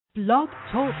Blog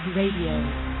Talk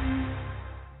Radio.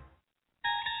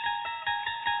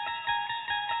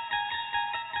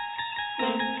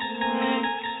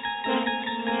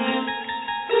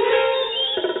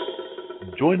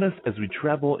 Join us as we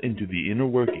travel into the inner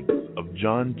workings of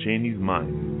John Chaney's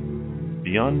mind.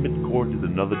 Beyond midcourt is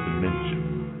another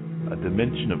dimension, a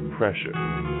dimension of pressure,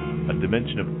 a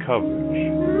dimension of coverage,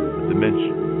 a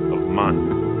dimension of mind.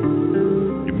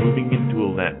 You're moving into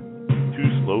a land,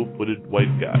 two slow-footed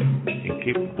white guys,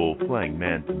 incapable of playing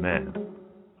man-to-man,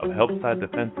 of help-side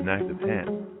defense and active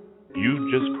hand.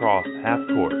 You've just crossed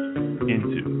half-court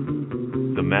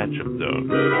into the matchup zone.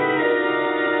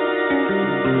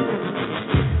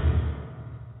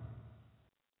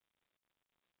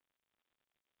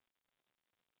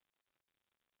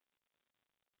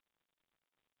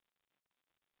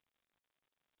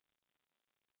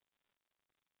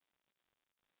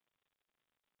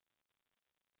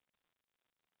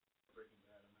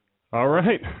 All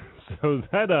right, so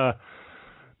that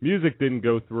music didn't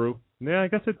go through. Yeah, I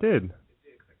guess it did.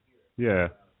 Yeah,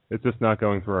 it's just not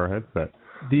going through our headset.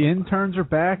 The interns are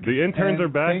back. The interns are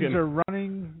back. Things are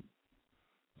running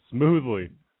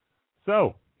smoothly.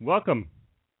 So, welcome.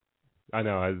 I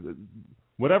know,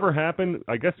 whatever happened,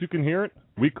 I guess you can hear it.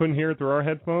 We couldn't hear it through our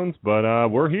headphones, but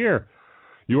we're here.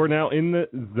 You are now in the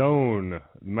zone,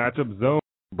 matchup zone.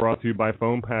 Brought to you by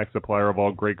Phone Pack, supplier of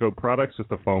all Graco products.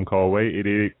 Just a phone call away,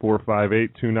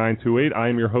 888-458-2928. I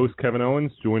am your host, Kevin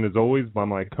Owens, joined as always by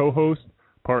my co-host,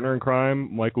 partner in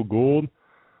crime, Michael Gould.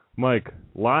 Mike,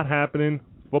 a lot happening.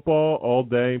 Football all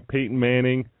day. Peyton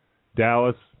Manning,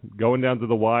 Dallas, going down to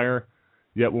the wire.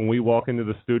 Yet when we walk into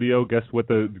the studio, guess what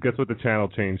the channel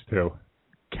changed to?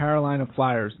 Carolina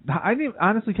Flyers.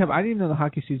 Honestly, Kevin, I didn't even know the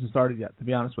hockey season started yet, to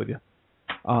be honest with you.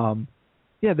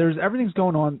 Yeah, everything's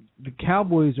going on. The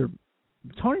Cowboys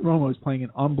Tony Romo is playing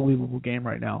an unbelievable game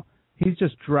right now. He's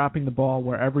just dropping the ball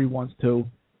wherever he wants to.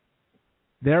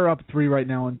 They're up 3 right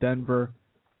now in Denver.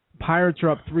 Pirates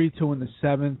are up 3-2 in the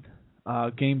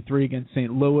 7th, Game 3 against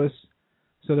St. Louis.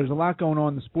 So there's a lot going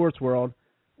on in the sports world,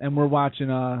 and we're watching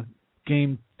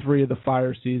Game 3 of the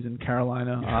Fire season,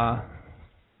 Carolina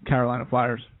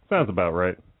Flyers. Sounds about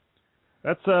right.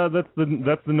 That's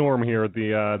the norm here at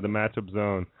the matchup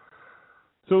zone.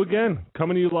 So again,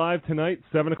 coming to you live tonight,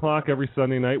 7 o'clock every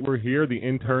Sunday night. We're here. The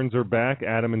interns are back,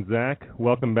 Adam and Zach.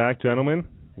 Welcome back, gentlemen.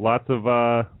 Lots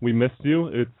of we missed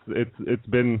you. It's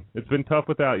been tough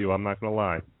without you. I'm not gonna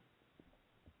lie.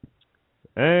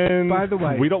 And by the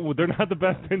way, they're not the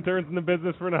best interns in the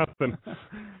business for nothing.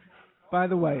 By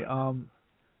the way,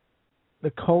 the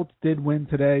Colts did win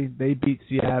today. They beat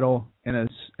Seattle in a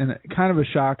kind of a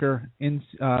shocker.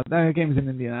 That game is in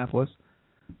Indianapolis.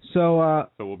 So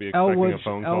we'll be expecting a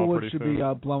phone call Elwood pretty should soon. be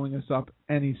blowing us up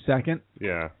any second.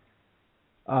 Yeah.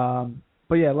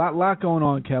 But yeah, a lot going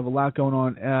on, Kev. A lot going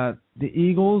on. The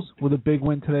Eagles with a big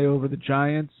win today over the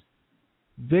Giants.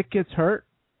 Vic gets hurt.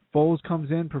 Foles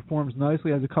comes in, performs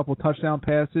nicely, has a couple touchdown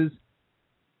passes.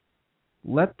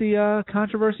 Let the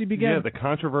controversy begin. Yeah, the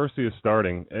controversy is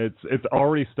starting. It's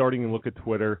already starting to look at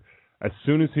Twitter. As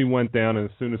soon as he went down and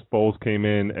as soon as Foles came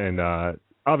in and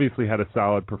obviously had a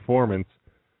solid performance,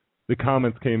 the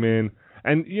comments came in,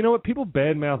 and you know what? People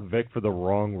badmouth Vic for the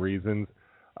wrong reasons.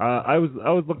 I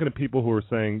was looking at people who were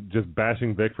saying just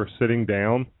bashing Vic for sitting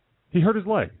down. He hurt his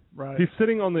leg. Right. He's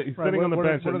sitting on the bench.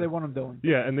 What do they want him doing?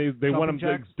 Yeah, and they want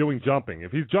him doing jumping.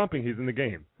 If he's jumping, he's in the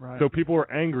game. Right. So people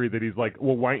are angry that he's like,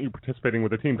 well, why aren't you participating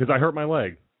with the team? Because I hurt my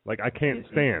leg. Like I can't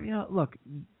stand. You know, look,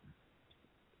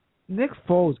 Nick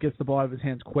Foles gets the ball out of his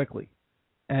hands quickly,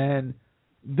 and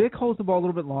Vic holds the ball a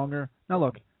little bit longer. Now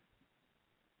look.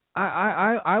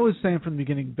 I was saying from the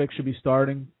beginning Vic should be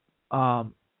starting,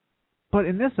 but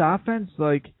in this offense,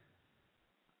 like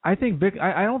I think Vic,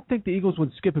 I don't think the Eagles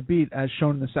would skip a beat as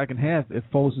shown in the second half if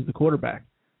Foles is the quarterback.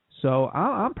 So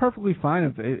I'm perfectly fine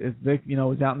if Vic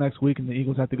is out next week and the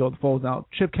Eagles have to go with Foles. Now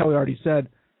Chip Kelly already said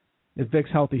if Vic's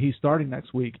healthy he's starting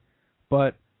next week,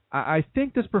 but I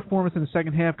think this performance in the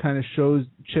second half kind of shows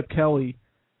Chip Kelly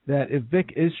that if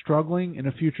Vic is struggling in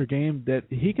a future game that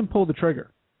he can pull the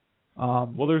trigger.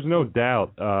 Well, there's no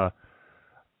doubt. I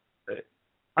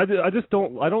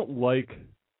don't like,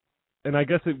 and I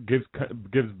guess it gives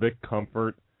Vic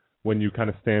comfort when you kind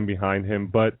of stand behind him,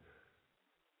 but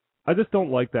I just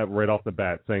don't like that right off the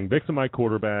bat, saying Vic's my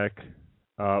quarterback.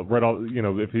 Right off,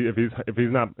 if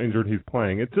he's not injured, he's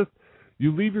playing. It's just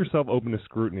you leave yourself open to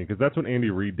scrutiny because that's what Andy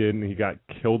Reid did, and he got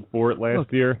killed for it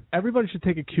last year. Everybody should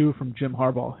take a cue from Jim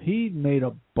Harbaugh. He made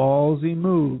a ballsy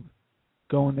move.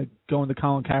 Going to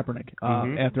Colin Kaepernick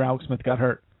after Alex Smith got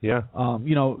hurt. Yeah.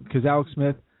 Because Alex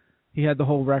Smith, he had the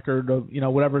whole record of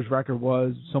whatever his record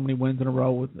was, so many wins in a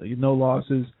row with no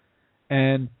losses.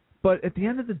 But at the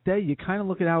end of the day, you kind of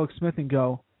look at Alex Smith and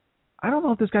go, I don't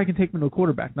know if this guy can take me to a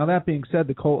quarterback. Now, that being said,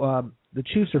 the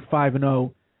Chiefs are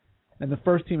 5-0, and the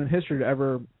first team in history to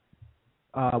ever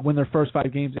win their first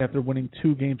 5 games after winning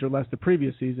 2 games or less the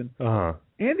previous season.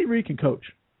 Andy Reid can coach.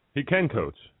 He can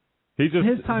coach. His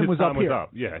time was up here.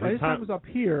 Yeah, his time was up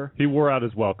here. He wore out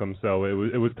his welcome, so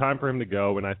it was time for him to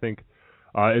go, and I think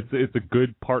it's a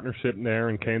good partnership there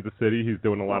in Kansas City. He's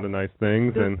doing a lot of nice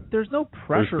things, and there's no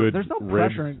pressure. There's no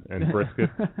pressure and brisket.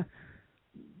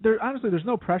 There's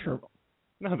no pressure.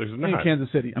 No, there's not. In Kansas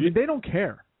City. I mean, they don't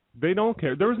care. They don't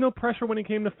care. There was no pressure when he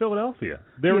came to Philadelphia.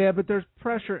 But there's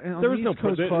pressure. And on the East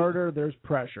Coast Carter, there's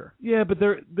pressure. Yeah, but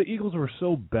the Eagles were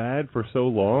so bad for so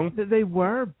long. They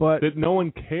were, but that no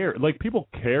one cared. Like, people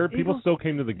cared. People still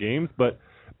came to the games, but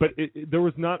there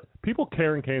was not. People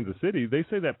care in Kansas City. They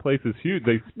say that place is huge.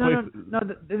 They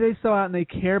sell out and they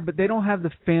care, but they don't have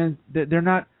the fans. They're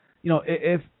not. You know,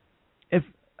 if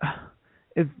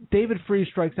David Freese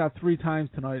strikes out 3 times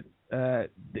tonight,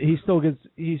 he still gets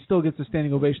a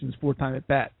standing ovation his 4th time at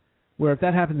bat. Where if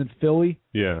that happens in Philly,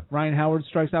 Ryan Howard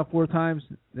strikes out 4 times.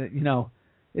 You know,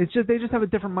 it's just they just have a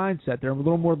different mindset. They're a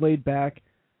little more laid back.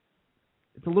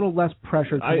 It's a little less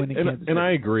pressure to win in Kansas City. And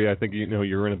I agree. I think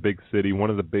you're in a big city, one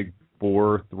of the big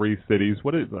 4, 3 cities.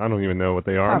 What is? I don't even know what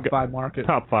they are. Top 5 market.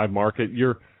 Top 5 market.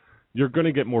 You're going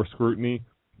to get more scrutiny.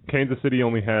 Kansas City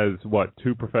only has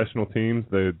 2 professional teams,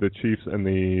 the Chiefs and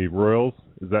the Royals.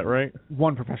 Is that right?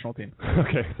 1 professional team.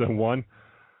 Okay, so 1.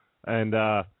 And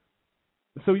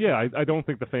so yeah, I don't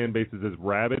think the fan base is as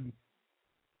rabid.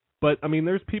 But I mean,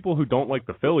 there's people who don't like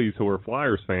the Phillies who are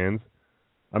Flyers fans.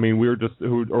 I mean,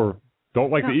 or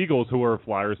don't like the Eagles who are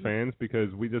Flyers fans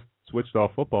because we just switched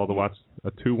off football to watch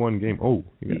a 2-1 game. Oh,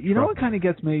 you know what kind of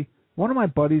gets me? One of my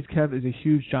buddies, Kev, is a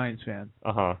huge Giants fan.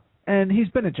 And he's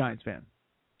been a Giants fan.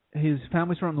 His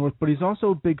family's from the north, but he's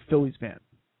also a big Phillies fan.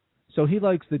 So he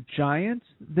likes the Giants,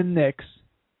 the Knicks,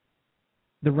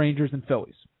 the Rangers, and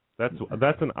Phillies. That's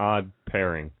an odd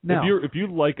pairing. Now, if you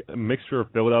like a mixture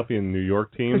of Philadelphia and New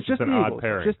York teams, it's an odd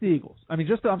pairing. Just the Eagles. I mean,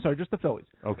 just the Phillies.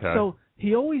 Okay. So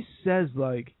he always says,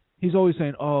 he's always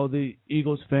saying, oh, the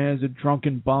Eagles fans are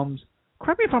drunken bums.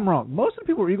 Correct me if I'm wrong. Most of the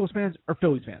people who are Eagles fans are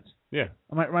Phillies fans. Yeah.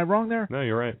 Am I wrong there? No,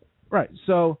 you're right. Right.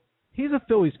 So he's a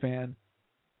Phillies fan,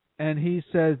 and he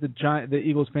says the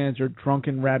Eagles fans are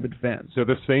drunken, rabid fans. So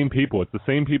the same people. It's the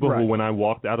same people who, when I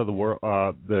walked out of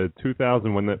the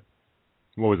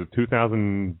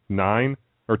 2009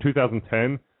 or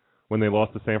 2010 when they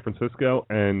lost to San Francisco,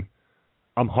 and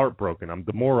I'm heartbroken. I'm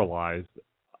demoralized.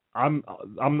 I'm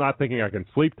not thinking I can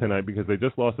sleep tonight because they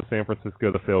just lost to San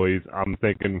Francisco, the Phillies. I'm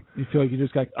thinking you feel like you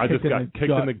just got kicked in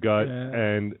the gut,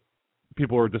 and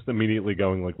people are just immediately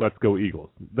going like, "Let's go Eagles."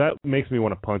 That makes me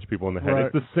want to punch people in the head. Right.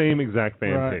 It's the same exact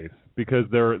fan base because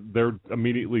they're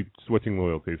immediately switching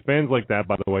loyalties. Fans like that,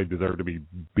 by the way, deserve to be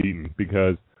beaten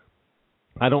because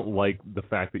I don't like the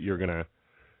fact that you're gonna.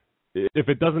 If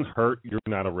it doesn't hurt, you're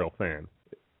not a real fan,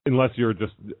 unless you're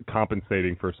just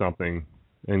compensating for something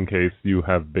in case you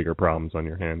have bigger problems on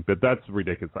your hand. But that's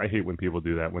ridiculous. I hate when people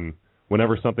do that.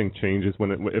 Whenever something changes,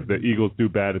 if the Eagles do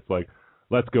bad, it's like,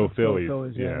 let's go Phillies.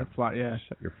 Yeah. Shut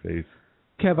your face.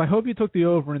 Kev, I hope you took the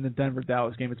over in the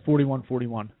Denver-Dallas game. It's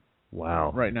 41-41.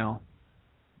 Wow. Right now.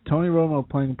 Tony Romo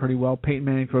playing pretty well. Peyton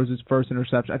Manning throws his first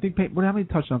interception. I think how many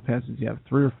touchdown passes do you have?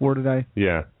 3 or 4 today?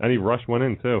 Yeah, and he rushed one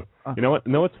in too. You know what?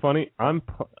 What's funny? And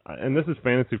this is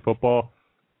fantasy football.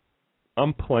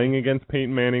 I'm playing against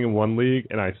Peyton Manning in one league,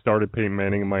 and I started Peyton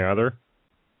Manning in my other.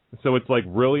 So it's like,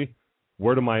 really,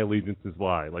 where do my allegiances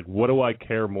lie? Like, what do I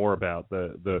care more about?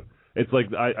 It's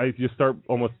like I just start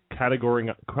almost categorizing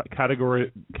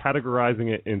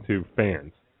it into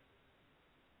fans,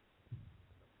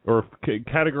 or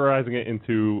categorizing it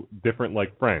into different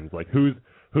friends. Like who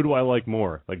do I like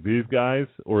more? Like these guys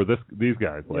or these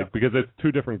guys? Because it's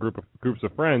 2 different groups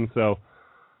of friends. So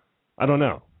I don't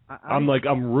know. I'm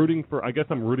rooting for. I guess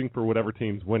I'm rooting for whatever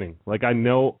team's winning. Like I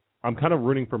know I'm kind of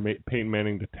rooting for Peyton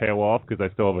Manning to tail off because I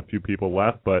still have a few people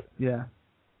left. But yeah,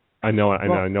 I know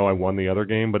I won the other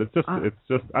game. But it's just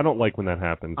I don't like when that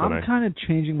happens. I'm kind of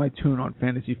changing my tune on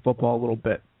fantasy football a little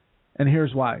bit, and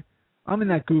here's why. I'm in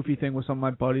that goofy thing with some of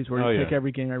my buddies where you pick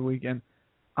every game every weekend.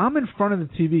 I'm in front of the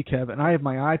TV, Kev, and I have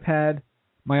my iPad,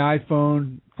 my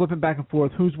iPhone, flipping back and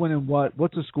forth. Who's winning what?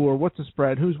 What's the score? What's the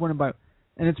spread? Who's winning by?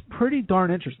 And it's pretty darn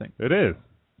interesting. It is.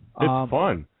 It's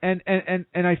fun. And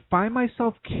I find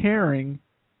myself caring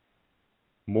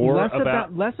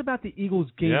less about the Eagles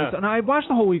game. Yeah. And I watched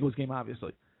the whole Eagles game,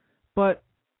 obviously. But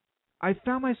I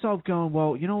found myself going,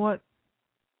 well, you know what?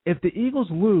 If the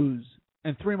Eagles lose,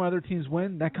 and 3 of my other teams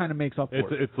win, that kind of makes up for it.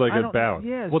 It's like a balance.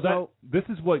 Yeah. Well, so, this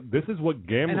is what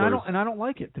gamblers. And I don't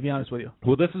like it, to be honest with you.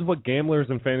 Well, this is what gamblers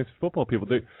and fantasy football people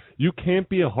do. You can't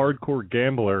be a hardcore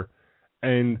gambler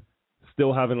and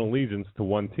still have an allegiance to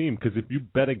one team, because if you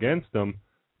bet against them,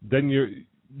 then you're.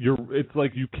 It's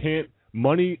like you can't.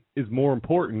 Money is more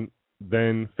important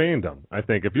than fandom. I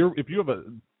think if you have a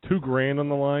 $2,000 on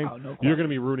the line, you're going to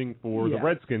be rooting for the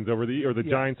Redskins over the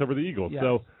Giants over the Eagles. Yes.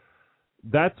 So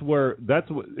that's what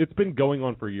it's been going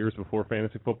on for years before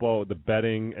fantasy football, the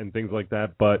betting and things like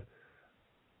that. But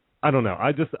I don't know.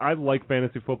 I like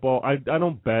fantasy football. I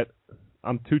don't bet.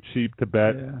 I'm too cheap to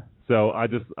bet. Yeah. So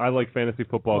I like fantasy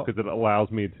football because it allows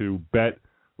me to bet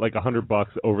like $100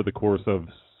 over the course of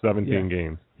 17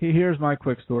 games. Here's my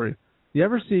quick story. You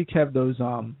ever see, Kev, those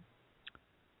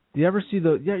you ever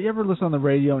listen on the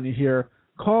radio and you hear,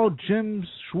 call Jim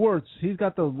Schwartz, he's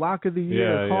got the lock of the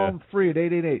year, call him free at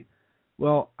 888.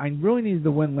 Well, I really needed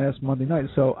to win last Monday night,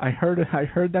 so I heard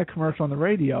that commercial on the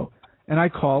radio, and I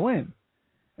call in.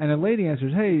 And a lady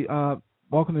answers, hey,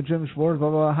 welcome to Jim Schwartz, blah,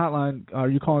 blah, blah, hotline. Are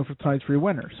you calling for tonight's free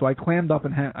winner? So I clammed up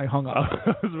and I hung up.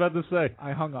 I was about to say.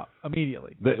 I hung up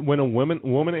immediately. When a woman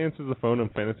answers the phone in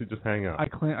fantasy, just hang up. I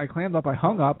clammed up. I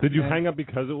hung up. Did you hang up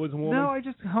because it was a woman? No, I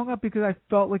just hung up because I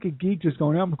felt like a geek just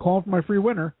going, I'm calling for my free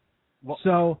winner. Well,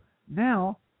 so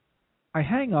now I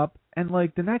hang up, and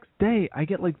like the next day I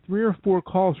get like 3 or 4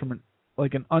 calls from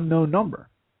an unknown number.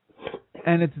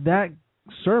 And it's that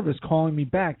service calling me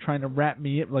back, trying to wrote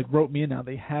me in. Now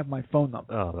they have my phone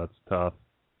number. Oh, that's tough.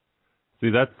 See,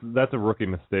 that's a rookie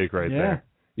mistake right there.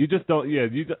 You just don't. Yeah,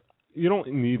 you don't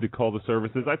need to call the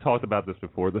services. I talked about this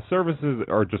before. The services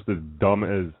are just as dumb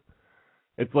as.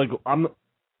 It's like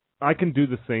I can do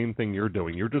the same thing you're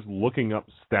doing. You're just looking up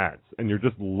stats and you're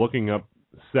just looking up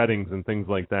settings and things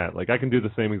like that. Like I can do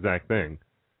the same exact thing.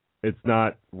 It's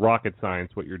not rocket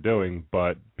science what you're doing,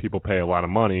 but people pay a lot of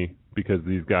money because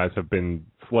these guys have been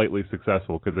slightly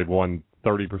successful because they've won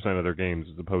 30% of their games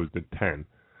as opposed to 10.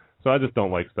 So I just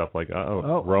don't like stuff like,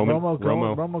 Romo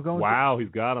going. Wow,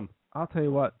 he's got him. I'll tell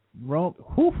you what,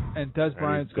 and Des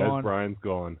Bryant's gone. Des Bryant's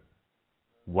gone.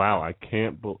 Wow, I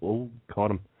can't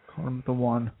caught him. Caught him at the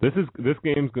 1. This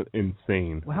game's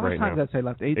insane. Well, how much time does that say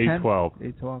left? 8:10?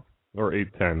 8:12. 8:12. Or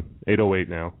 8:10. 8:08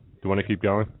 now. Do you want to keep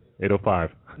going?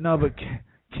 8:05. No, but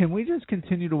can we just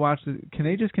continue to watch can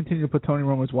they just continue to put Tony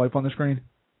Romo's wife on the screen?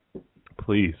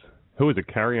 Please. Who is it,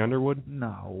 Carrie Underwood?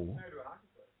 No.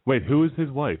 Wait, who is his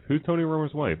wife? Who's Tony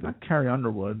Romo's wife? Not Carrie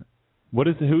Underwood.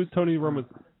 Who's Tony Romo's...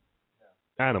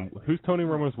 Adam, who's Tony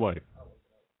Romo's wife?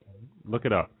 Look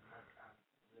it up.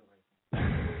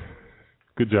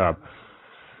 Good job.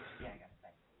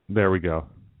 There we go.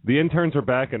 The interns are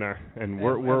back and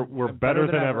we're better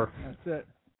than ever. That's it.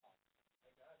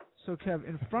 So, Kev,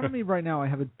 in front of me right now, I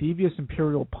have a Devious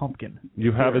Imperial Pumpkin.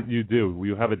 You have it. You do.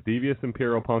 You have a Devious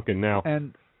Imperial Pumpkin now.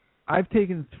 And I've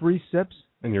taken 3 sips.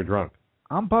 And you're drunk.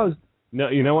 I'm buzzed. No,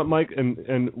 you know what, Mike?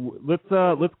 And let's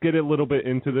get a little bit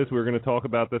into this. We're going to talk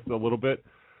about this a little bit.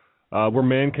 We're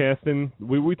mancasting.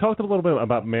 We talked a little bit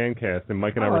about mancasting.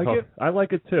 Mike and I were talking. I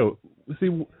like it too. See,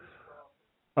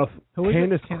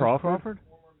 Candace Crawford?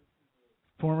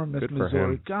 Former Miss Good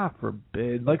Missouri. God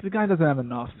forbid. Like, the guy doesn't have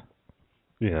enough.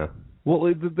 Yeah.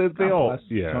 Well, they all.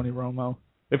 Yeah. Tony Romo.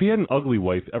 If he had an ugly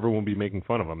wife, everyone would be making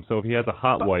fun of him. So if he has a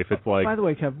hot wife, it's like. By the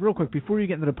way, Kev, real quick, before you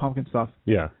get into the pumpkin stuff.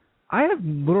 Yeah. I have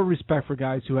little respect for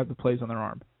guys who have the plays on their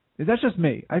arm. That's just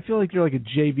me. I feel like you're like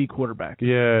a JV quarterback.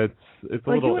 Yeah, it's a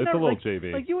like little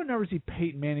JV. Like you would never see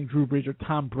Peyton Manning, Drew Brees, or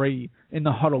Tom Brady in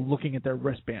the huddle looking at their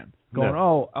wristband, going,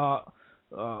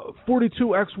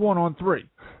 42x1 on 3.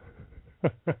 You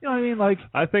know what I mean? Like,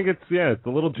 I think it's a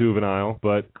little juvenile,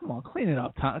 but come on, clean it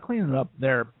up, clean it up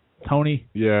there, Tony.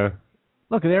 Yeah.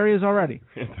 Look, there he is already.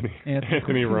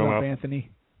 Anthony Romo.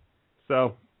 Anthony.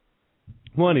 So,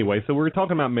 well, anyway, so we were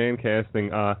talking about man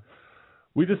casting.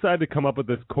 We decided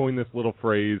to coin this little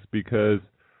phrase because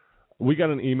we got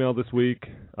an email this week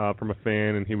from a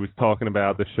fan, and he was talking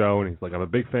about the show, and he's like, I'm a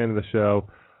big fan of the show.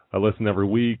 I listen every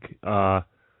week.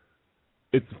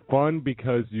 It's fun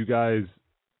because you guys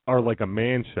are like a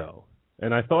man show.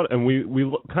 And I thought, and we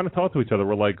kind of talked to each other.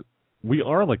 We're like, we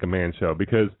are like a man show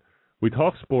because we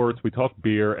talk sports, we talk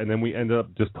beer, and then we end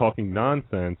up just talking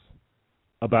nonsense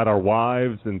about our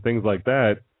wives and things like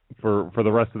that for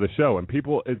the rest of the show. And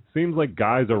people, it seems like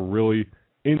guys are really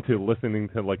into listening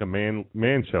to like a man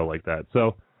show like that.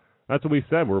 So that's what we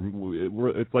said.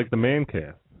 We're it's like the man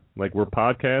cast. Like we're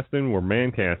podcasting, we're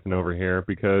man casting over here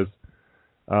because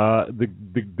the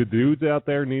dudes out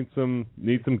there need some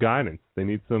guidance. They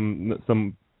need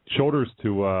some shoulders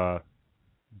to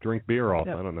drink beer off.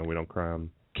 Yeah. I don't know. We don't cry on.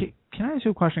 Can I ask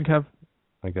you a question, Kev?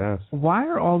 I guess. Why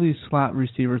are all these slot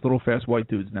receivers little fast white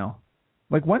dudes now?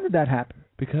 Like, when did that happen?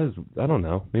 Because, I don't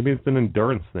know, maybe it's an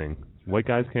endurance thing. White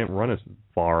guys can't run as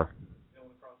far.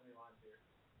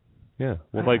 Yeah,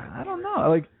 well, like... I don't know.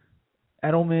 Like,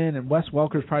 Edelman and Wes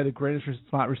Welker's probably the greatest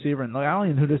slot receiver. And like, I don't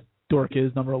even know who this dork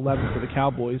is, number 11 for the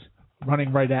Cowboys,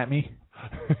 running right at me.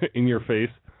 In your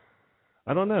face.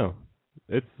 I don't know.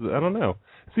 I don't know.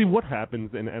 See, what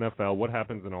happens in NFL, what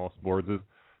happens in all sports is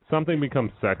something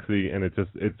becomes sexy and it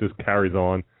just carries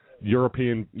on.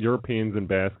 Europeans in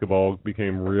basketball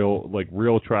became real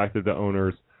attracted to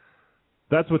owners.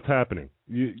 That's what's happening.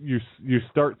 You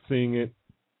start seeing it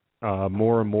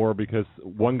more and more because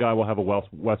one guy will have a Wes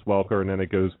Welker and then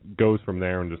it goes from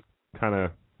there and just kind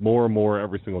of more and more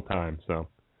every single time. So,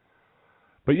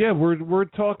 but yeah, we're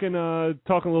talking a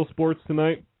little sports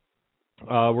tonight.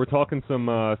 We're talking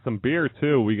some beer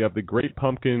too. We got the Great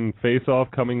Pumpkin Face Off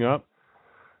coming up.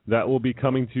 That will be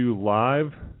coming to you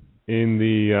live in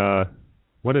the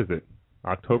what is it?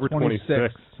 October 26th.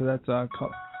 So that's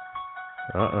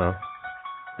Uh-oh.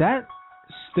 That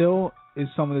still is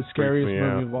some of the scariest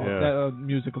movie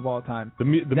music of all time. The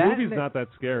movie's not that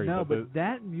scary. No, but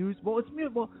that music. Well, it's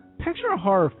music. Well, picture a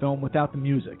horror film without the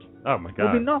music. Oh my God.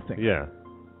 It'll be nothing. Yeah.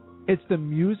 It's the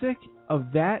music of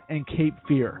that and Cape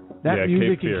Fear. That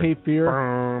music Cape Fear.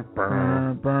 and Cape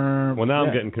Fear. Well, now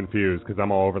I'm getting confused because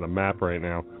I'm all over the map right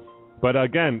now. But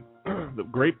again, the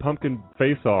Great Pumpkin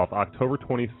Face Off, October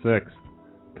 26th,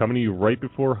 coming to you right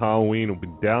before Halloween. It'll be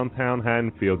downtown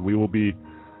Haddonfield. We will be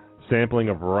sampling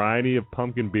a variety of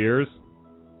pumpkin beers.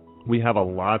 We have a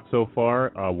lot so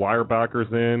far.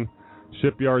 Weyerbacher's in,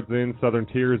 Shipyard's in, Southern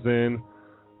Tier's in.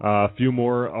 A few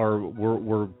more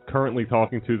we're currently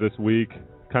talking to this week,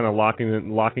 kind of locking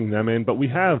them in. But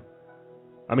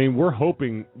we're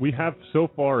hoping we have so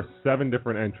far 7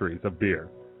 different entries of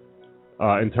beer.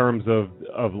 In terms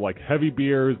of like heavy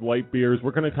beers, light beers,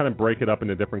 we're going to kind of break it up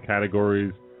into different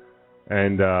categories,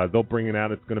 and they'll bring it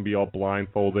out. It's going to be all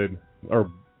blindfolded,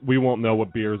 or we won't know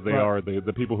what beers they are.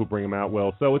 The people who bring them out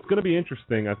will. So it's going to be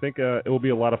interesting. I think it will be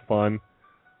a lot of fun.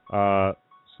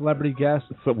 Celebrity guest.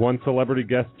 So one celebrity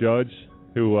guest judge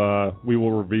who we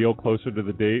will reveal closer to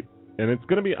the date, and it's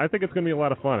going to be. I think it's going to be a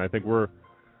lot of fun. I think we'll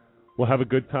have a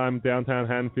good time downtown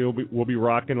Haddonfield. We'll be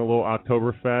rocking a little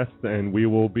Oktoberfest, and we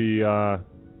will be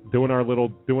doing our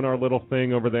little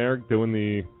thing over there, doing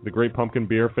the Great Pumpkin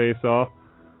Beer Face Off.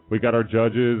 We got our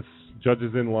judges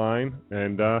in line,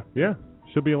 and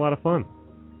should be a lot of fun.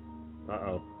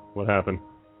 Uh-oh, what happened?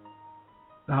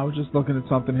 I was just looking at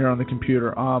something here on the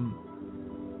computer. Oh.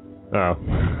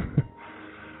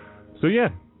 So yeah,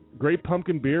 Great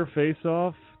Pumpkin Beer Face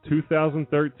Off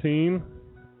 2013.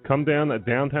 Come down at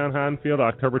downtown Haddonfield,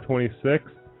 October 26th.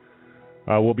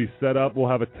 We'll be set up. We'll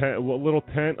have a little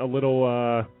tent, our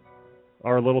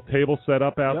little table set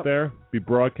up out there. Be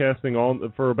broadcasting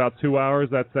for about 2 hours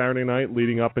that Saturday night,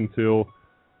 leading up until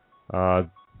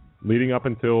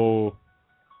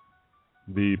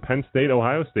the Penn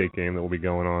State-Ohio State game that will be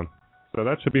going on. So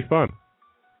that should be fun.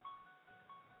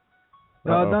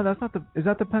 No, that's not is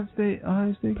that the Penn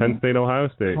State-Ohio State game? Penn State-Ohio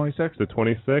State. 26th? The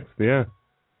 26th, yeah.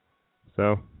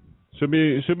 So should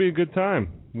be a good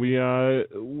time. We're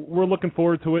looking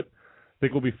forward to it. I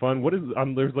think it'll be fun.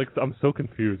 I'm so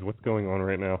confused. What's going on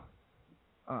right now?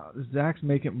 Zach is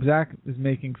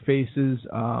making faces.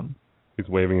 He's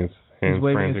waving his hands. He's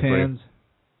waving his hands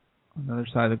on the other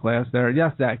side of the glass there.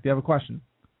 Yes, Zach, do you have a question?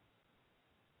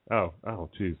 Oh,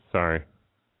 geez, sorry.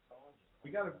 We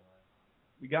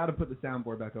gotta put the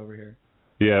soundboard back over here.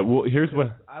 Yeah, well, here's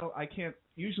what I can't.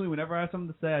 Usually, whenever I have something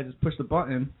to say, I just push the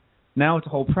button. Now it's a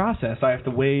whole process. I have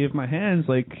to wave my hands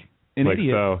like an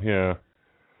idiot. So, yeah.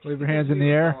 Wave your hands in the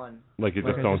air. Like you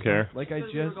just don't care. Like I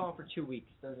just. You were gone for 2 weeks.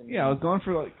 Yeah, I was gone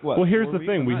for like what? Well, here's 4 the weeks?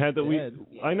 thing. I'm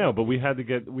not I know, but we had to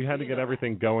get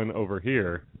everything going over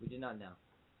here. We did not know.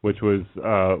 Which was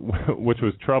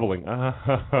troubling.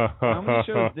 How many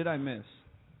shows did I miss?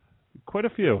 Quite a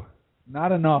few.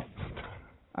 Not enough.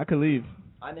 I could leave.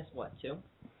 I missed what, 2?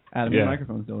 Adam, Yeah. your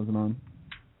microphone still isn't on.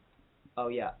 Oh,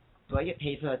 yeah. Do I get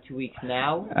paid for that 2 weeks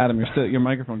now? Adam, your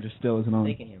microphone just still isn't on.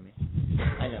 They can hear me.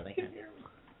 I know they can hear me.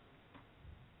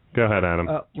 Go ahead, Adam.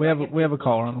 We have a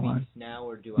caller on the line. Now,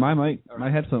 or do My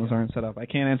headphones aren't set up. I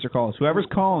can't answer calls. Whoever's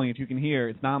calling, if you can hear,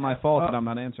 it's not my fault that I'm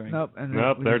not answering. Nope,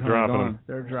 they're dropping them.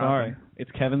 They're dropping. Sorry,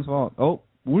 it's Kevin's fault. Oh,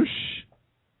 whoosh!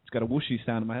 It's got a whooshy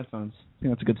sound in my headphones. I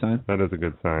think that's a good sign. That is a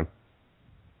good sign.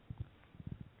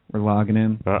 We're logging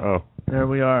in. Uh-oh. There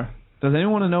we are. Does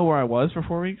anyone want to know where I was for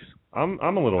 4 weeks? I'm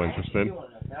a little interested.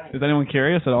 Is anyone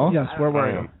curious at all? Yes, where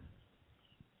were you?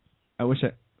 I wish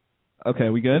I... Okay,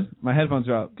 we good? My headphones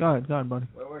are out. Go ahead, buddy.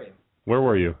 Where were you? Where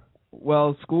were you?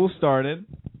 Well, school started.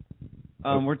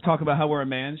 We're talking about how we're a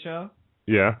man show.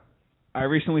 Yeah. I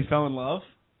recently fell in love.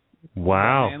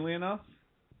 Wow. Is that manly enough?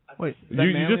 Wait,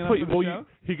 You just put. Well,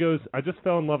 he goes. I just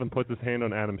fell in love and puts his hand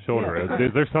on Adam's shoulder. Yeah.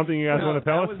 Is there something you guys want to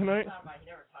tell us tonight?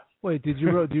 wait, do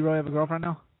you really have a girlfriend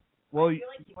now? Well, I feel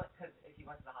like he went to the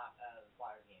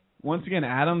Flyers game. once again,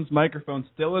 Adam's microphone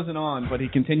still isn't on, but he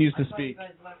continues to speak.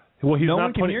 Well, he's no not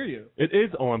one can hear you. It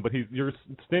is on, but you're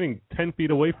standing 10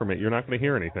 feet away from it. You're not going to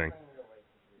hear anything.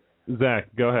 Zach,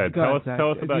 go ahead. Tell us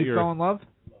about you fell in love?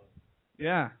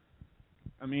 Yeah.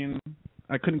 I mean,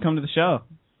 I couldn't come to the show.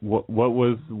 What's I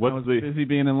was busy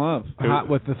being in love. Hot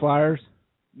with the Flyers?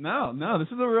 No, this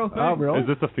is a real thing. Oh, really? Is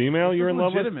this a female you're in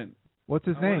love with? Legitimate. What's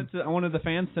his name? I wanted the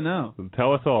fans to know.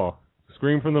 Tell us all.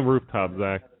 Scream from the rooftop,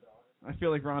 Zach. I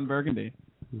feel like Ron Burgundy.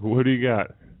 Who do you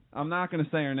got? I'm not going to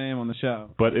say her name on the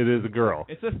show. But it is a girl.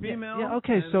 It's a female. Yeah,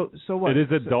 okay, so what? It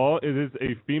is a doll. It is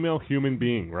a female human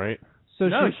being, right? So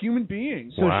no, human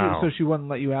being. So wow. she wouldn't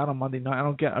let you out on Monday night. I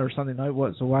don't get, or Sunday night.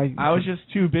 What? So why? I was just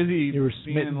too busy You were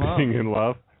being in love. Being in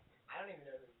love.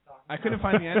 I couldn't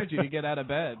find the energy to get out of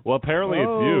bed. Well, apparently it's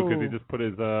you because he just put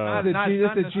his. Not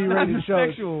It's a G-rated show.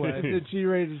 sexual way. It's a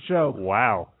G-rated show.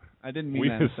 Wow. I didn't mean We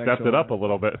that. just stepped it up a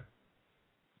little bit.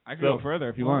 I could go further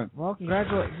if you want. Well,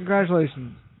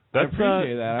 congratulations. I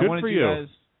appreciate that. Good I wanted for you you. guys.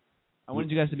 I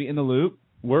wanted you guys to be in the loop.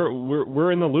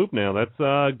 We're in the loop now. That's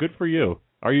good for you.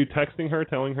 Are you texting her,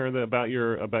 telling her about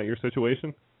your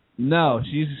situation? No,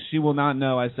 she will not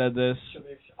know I said this.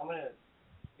 I'm gonna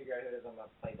figure out who it is. I'm gonna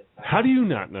play this back. How do you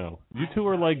not know? You two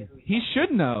are like. He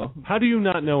should know. How do you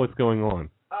not know what's going on?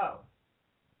 Oh,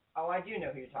 I do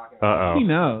know who you're talking about. He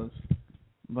knows.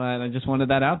 But I just wanted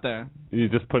that out there. You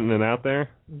just putting it out there?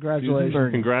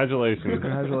 Congratulations. Congratulations.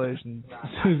 Congratulations.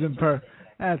 Susan Burr.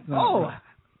 That's not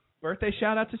Birthday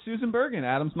shout out to Susan Bergen,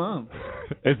 Adam's mom.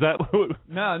 Is that what?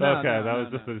 No. Okay, no, that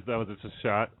was no. just a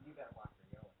shot.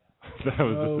 That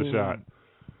was just a shot.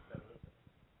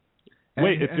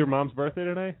 Wait, it's your mom's birthday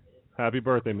today? Happy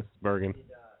birthday, Mrs. Bergen.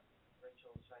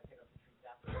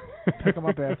 Pick them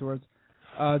up afterwards.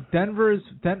 Denver's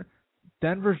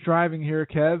driving here,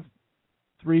 Kev.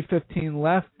 3:15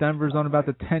 left. Denver's on about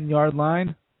the 10-yard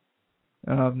line.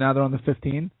 Now they're on the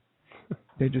 15.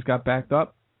 They just got backed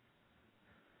up.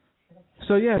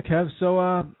 So, yeah, Kev,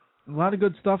 a lot of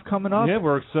good stuff coming up. Yeah,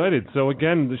 we're excited. So,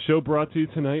 again, the show brought to you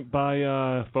tonight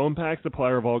by Foam Pack,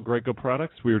 supplier of all Graco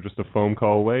products. We are just a phone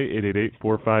call away,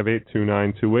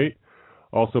 888-458-2928.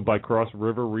 Also by Cross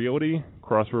River Realty.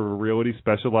 Cross River Realty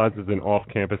specializes in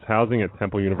off-campus housing at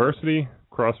Temple University.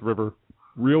 Cross River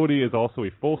Realty is also a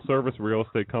full-service real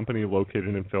estate company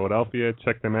located in Philadelphia.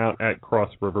 Check them out at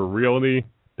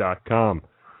crossriverrealty.com.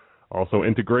 Also,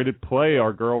 Integrated Play,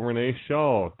 our girl Renee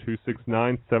Shaw,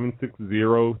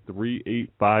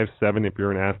 269-760-3857. If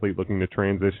you're an athlete looking to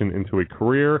transition into a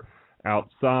career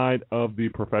outside of the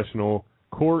professional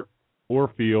court or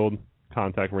field,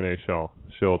 contact Renee Shaw.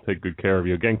 She'll take good care of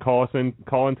you. Again, call in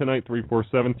tonight,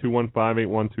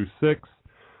 347-215-8126.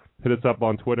 Hit us up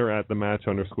on Twitter at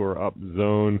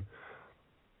 @thematch_upzone.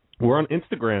 We're on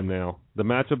Instagram now, the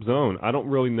Matchup Zone. I don't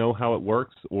really know how it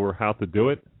works or how to do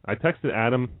it. I texted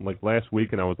Adam last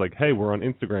week, and I was like, hey, we're on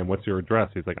Instagram. What's your address?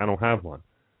 He's like, I don't have one.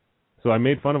 So I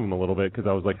made fun of him a little bit because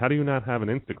I was like, how do you not have an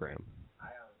Instagram? I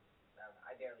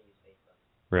barely use Facebook.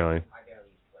 Really? I barely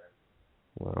use Twitter.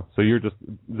 Wow. So you're just,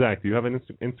 Zach, do you have an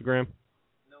Instagram?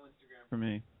 No Instagram for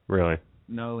me. Really?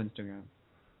 No Instagram.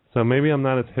 So maybe I'm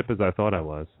not as hip as I thought I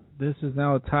was. This is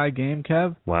now a tie game,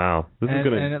 Kev. Wow.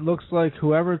 And it looks like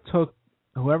whoever took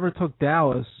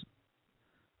Dallas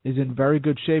is in very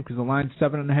good shape because the line's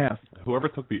 7.5. Whoever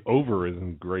took the over is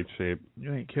in great shape.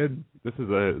 You ain't kidding. This is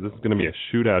going to be a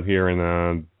shootout here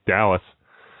in Dallas.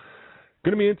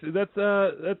 Going to be that's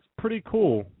pretty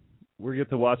cool. We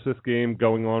get to watch this game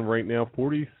going on right now.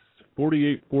 47-48.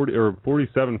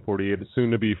 It's soon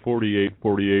to be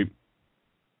 48-48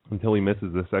 until he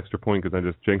misses this extra point because I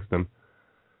just jinxed him.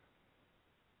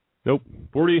 Nope.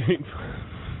 48.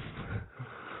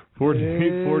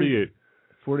 48.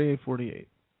 48-48.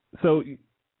 So,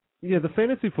 yeah, the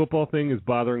fantasy football thing is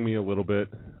bothering me a little bit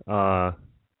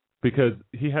because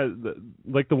he has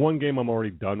the one game I'm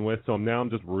already done with. So I'm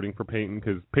just rooting for Peyton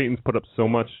because Peyton's put up so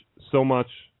much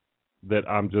that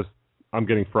I'm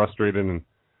getting frustrated and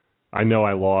I know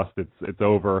I lost. It's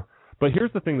over. But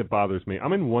here's the thing that bothers me.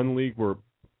 I'm in one league where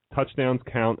touchdowns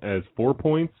count as 4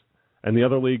 points. And the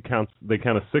other league count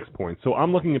as 6 points. So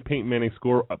I'm looking at Peyton Manning's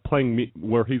score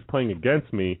where he's playing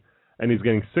against me, and he's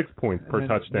getting 6 points per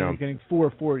touchdown. He's getting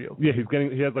 4 for you. Yeah, he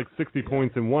has 60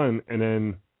 points in one, and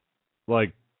then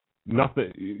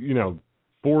nothing,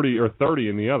 40 or 30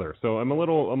 in the other. So I'm a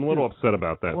little upset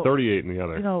about that. 38 in the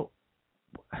other.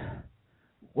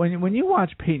 when you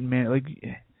watch Peyton Manning, like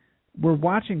we're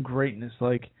watching greatness.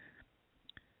 Like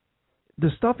the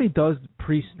stuff he does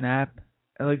pre-snap,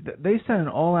 like they sent an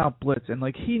all-out blitz, and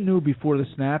like he knew before the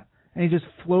snap, and he just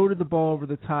floated the ball over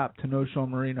the top to No-Show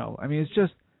Marino. I mean, it's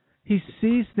just he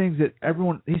sees things that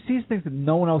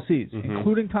no one else sees,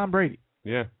 including Tom Brady.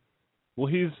 Yeah. Well,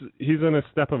 he's in a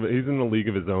he's in a league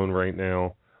of his own right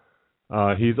now.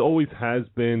 He's always has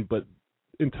been, but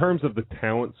in terms of the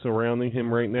talent surrounding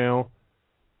him right now,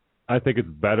 I think it's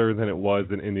better than it was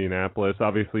in Indianapolis.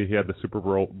 Obviously, he had the Super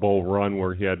Bowl run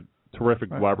where he had terrific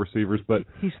wide receivers, but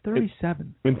he's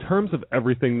 37. In terms of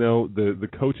everything, though, the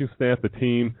coaching staff, the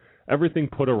team, everything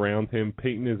put around him,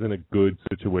 Peyton is in a good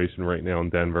situation right now in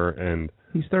Denver, and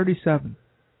he's 37.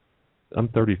 I'm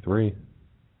 33.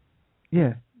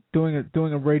 Yeah, doing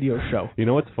a radio show. You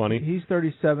know what's funny? He's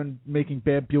 37, making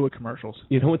bad Buick commercials.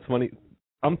 You know what's funny?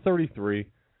 I'm 33.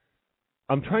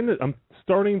 I'm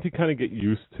starting to kind of getting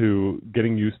used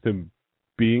to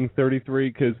being 33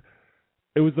 because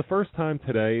it was the first time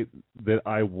today that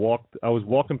I was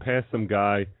walking past some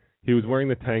guy. He was wearing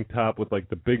the tank top with like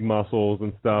the big muscles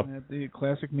and stuff. The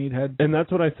classic meathead. And that's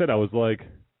what I said. I was like,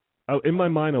 in my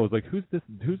mind, I was like, who's this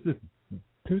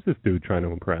dude trying to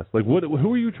impress? Like,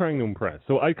 who are you trying to impress?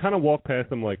 So I kind of walked past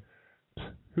him like,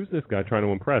 who's this guy trying to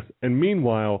impress? And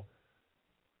meanwhile,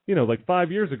 you know, like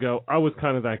 5 years ago, I was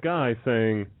kind of that guy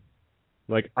saying,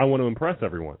 like, I want to impress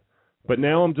everyone. But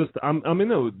now I'm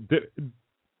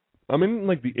in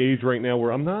like the age right now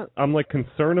where I'm like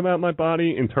concerned about my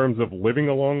body in terms of living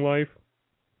a long life,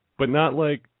 but not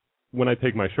like when I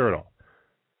take my shirt off.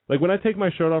 Like when I take my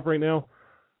shirt off right now,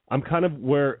 I'm kind of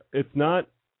where it's not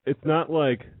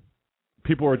like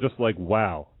people are just like,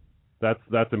 wow,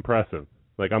 that's impressive.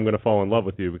 Like I'm going to fall in love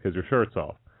with you because your shirt's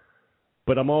off.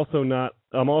 But I'm also not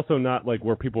like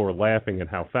where people are laughing at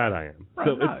how fat I am. Right,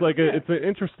 so it's like it's an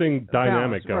interesting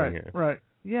dynamic going here. Right.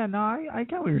 Yeah, no, I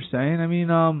get what you're saying. I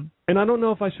mean, and I don't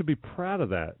know if I should be proud of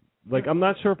that. Like, I'm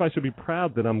not sure if I should be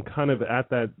proud that I'm kind of at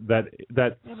that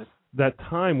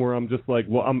time where I'm just like,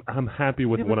 well, I'm happy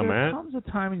with what I'm at. There comes a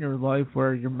time in your life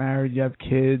where you're married, you have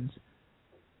kids.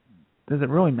 Does it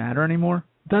really matter anymore?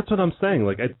 That's what I'm saying.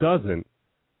 Like, it doesn't.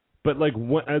 But like,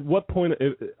 at what point?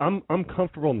 I'm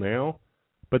comfortable now.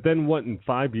 But then what? In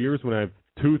 5 years, when I have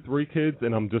 2-3 kids,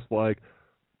 and I'm just like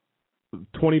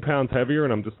 20 pounds heavier,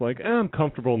 and I'm just like, I'm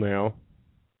comfortable now.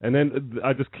 And then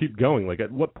I just keep going. Like, at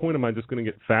what point am I just going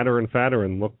to get fatter and fatter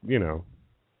and look, you know,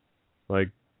 like?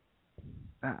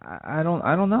 I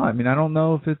don't know. I mean, I don't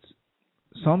know if it's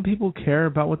some people care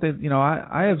about what they, you know.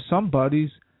 I have some buddies,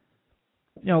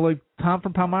 you know, like Tom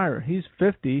from Palmyra. He's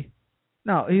 50.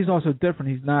 Now he's also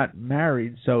different. He's not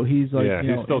married, so he's like,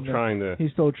 he's still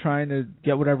trying to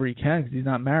get whatever he can because he's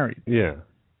not married. Yeah.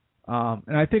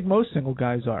 And I think most single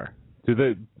guys are. Do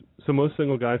they? So most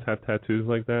single guys have tattoos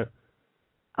like that?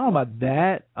 I don't know about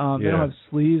that. They don't have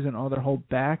sleeves and all their whole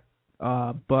back,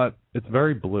 but it's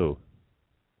very blue.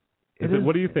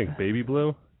 What do you think? Baby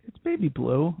blue? It's baby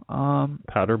blue.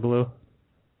 Powder blue?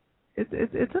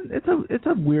 It's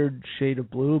a weird shade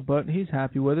of blue, but he's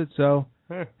happy with it. So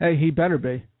hey, he better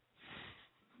be.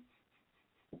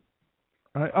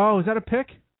 All right. Oh, is that a pick?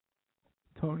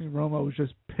 Tony Romo was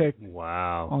just picked.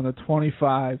 Wow. On the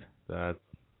 25. So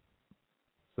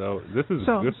this is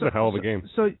a hell of a game.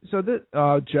 So this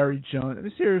Jerry Jones. I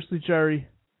mean, seriously, Jerry.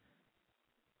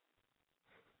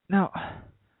 Now,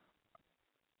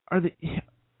 looking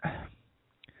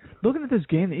at this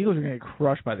game, the Eagles are going to get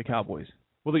crushed by the Cowboys.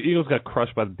 Well, the Eagles got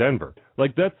crushed by Denver.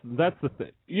 Like that's the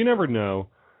thing. You never know.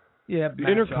 Yeah, the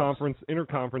interconference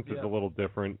is a little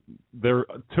different. They're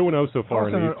 2-0 so far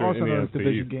in the Eastern, in the NFC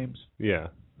division East. Games. Yeah,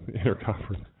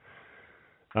 interconference.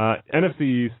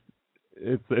 NFC East.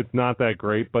 It's not that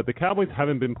great, but the Cowboys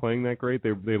haven't been playing that great.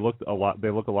 They look a lot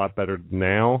better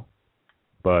now,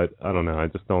 but I don't know. I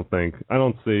just don't think. I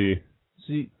don't see.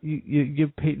 So you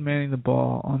give Peyton Manning the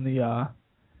ball on the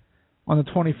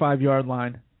 25-yard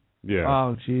line. Yeah.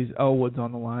 Oh jeez, Elwood's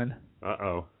on the line.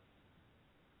 Uh-oh.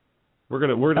 We're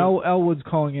gonna. Elwood's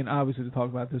calling in obviously to talk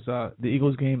about this the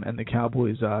Eagles game and the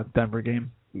Cowboys Denver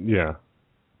game. Yeah.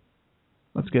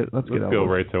 Let's go Elwood.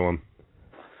 Right to him.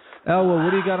 Elwood, what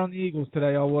do you got on the Eagles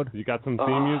today, Elwood? You got some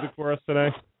theme music for us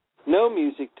today? No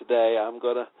music today.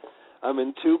 I'm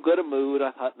in too good a mood.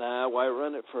 I thought, why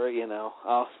run it for, it's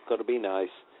going to be nice.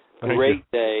 Great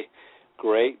day.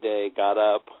 Got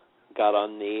up, got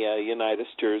on the Unitas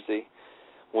jersey,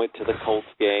 went to the Colts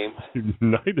game.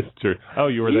 Unitas jersey? Oh,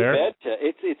 you were there? You betcha.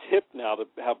 It's hip now to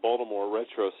have Baltimore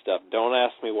retro stuff. Don't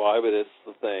ask me why, but it's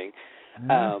the thing.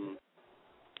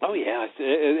 Oh, yeah.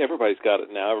 Everybody's got it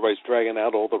now. Everybody's dragging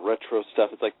out all the retro stuff.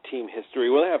 It's like team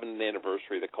history. Well, they're having an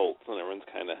anniversary of the Colts, and everyone's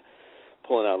kind of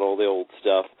pulling out all the old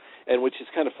stuff. And which is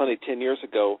kind of funny, 10 years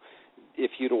ago, if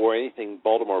you'd wore anything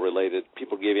Baltimore-related,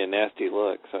 people give you a nasty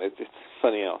look. So it's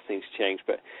funny how things change.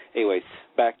 But anyways,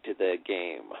 back to the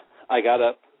game. I got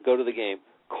up, go to the game.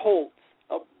 Colts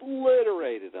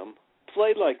obliterated them,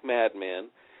 played like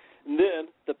madmen. And then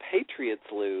the Patriots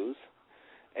lose.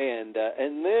 And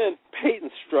then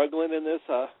Peyton's struggling in this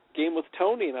game with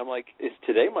Tony, and I'm like, is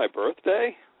today my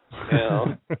birthday? You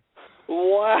know?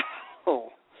 Wow.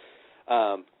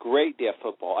 Great day of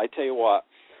football. I tell you what,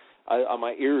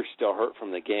 my ears still hurt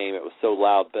from the game. It was so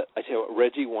loud. But I tell you what,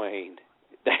 Reggie Wayne,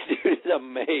 that dude is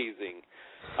amazing.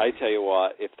 I tell you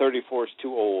what, if 34 is too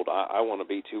old, I want to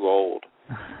be too old.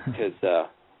 Because,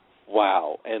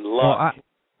 wow. And Luck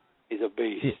is a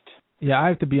beast. Yeah, I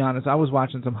have to be honest. I was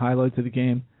watching some highlights of the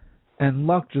game, and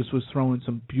Luck just was throwing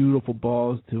some beautiful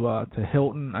balls to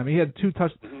Hilton. I mean, he had 2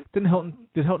 touchdowns. Mm-hmm.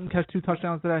 Did Hilton catch 2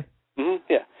 touchdowns today? Mm-hmm,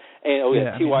 yeah.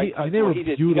 And they were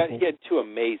beautiful. He had 2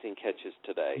 amazing catches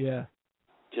today. Yeah.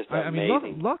 Just I amazing.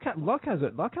 mean, Luck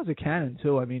has a cannon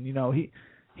too. I mean, you know,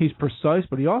 he's precise,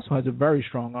 but he also has a very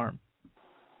strong arm.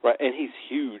 Right, and he's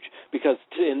huge because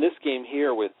in this game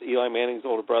here with Eli Manning's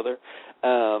older brother,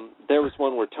 there was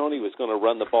one where Tony was going to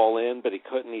run the ball in, but he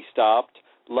couldn't. He stopped.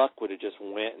 Luck would have just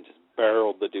went and just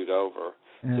barreled the dude over.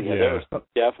 So, there were some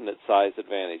definite size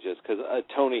advantages because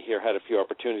Tony here had a few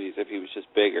opportunities if he was just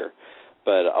bigger.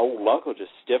 But, Luck will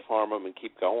just stiff-arm him and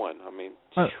keep going. I mean,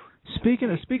 speaking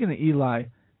of Eli,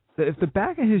 if the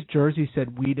back of his jersey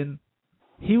said Whedon,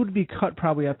 he would be cut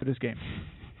probably after this game.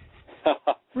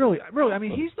 Really. I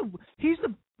mean, he's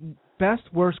the best,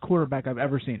 worst quarterback I've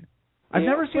ever seen. I've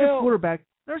never seen a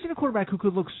quarterback who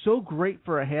could look so great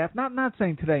for a half. Not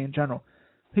saying today in general.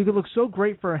 He could look so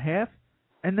great for a half,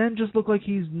 and then just look like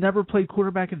he's never played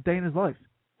quarterback a day in his life.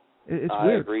 It's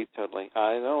weird. I agree totally.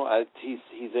 I know.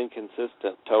 He's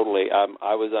inconsistent totally.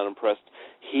 I was unimpressed.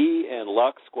 He and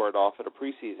Luck squared off at a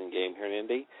preseason game here in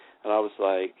Indy, and I was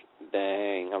like,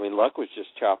 dang. I mean, Luck was just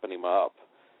chopping him up.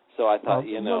 So I thought,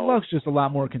 Luck's just a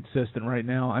lot more consistent right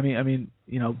now. I mean,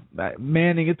 you know,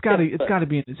 Manning, it's got to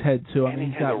be in his head too. I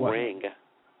mean, he's got a ring,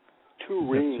 2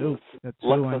 rings.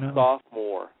 Luck's a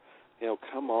sophomore. You know,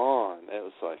 come on. It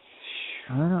was like,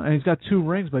 I don't know, and he's got 2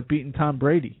 rings by beating Tom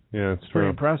Brady. Yeah, it's pretty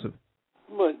impressive.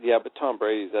 But Tom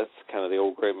Brady's, that's kind of the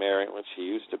old gray Mary when she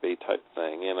used to be type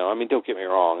thing. You know, I mean, don't get me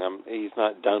wrong. He's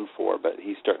not done for, but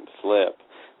he's starting to slip.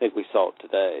 I think we saw it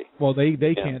today. Well, they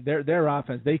can't. Their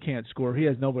offense, they can't score. He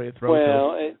has nobody to throw to.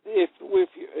 Well,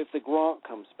 if the Gronk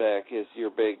comes back as your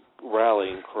big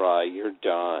rallying cry, you're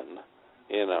done.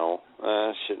 You know,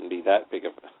 shouldn't be that big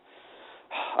of a.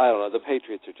 I don't know. The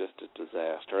Patriots are just a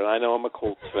disaster, and I know I'm a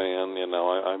Colts fan. You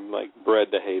know, I'm like bred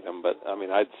to hate them, but I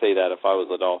mean, I'd say that if I was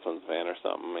a Dolphins fan or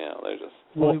something. You know, they're just.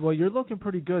 Well, you're looking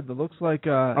pretty good. It looks like.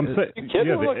 They're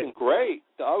looking great.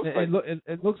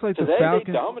 It looks like today the Falcons.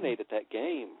 They dominated that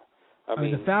game. I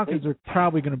mean, the Falcons are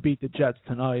probably going to beat the Jets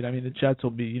tonight. I mean, the Jets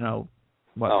will be,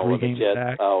 3 games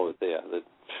back. Oh, yeah.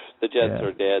 The Jets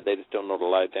are dead. They just don't know to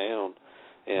lie down.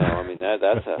 You know, I mean, that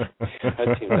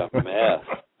team's a mess.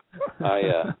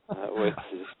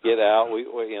 Just get out.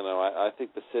 I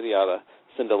think the city ought to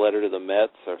send a letter to the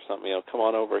Mets or something. You know, come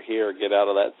on over here, get out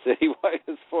of that city. Why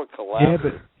is for collapse?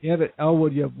 But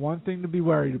Elwood, you have one thing to be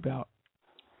worried about.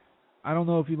 I don't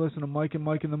know if you listen to Mike and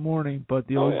Mike in the morning, but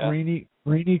the old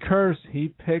Greeny curse, he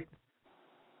picked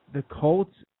the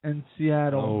Colts and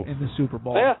Seattle in the Super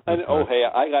Bowl. Yeah,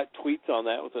 I got tweets on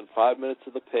that within 5 minutes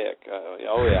of the pick.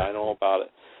 I know about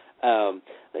it.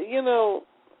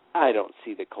 I don't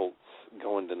see the Colts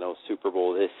going to no Super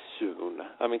Bowl this soon.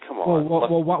 I mean, come on.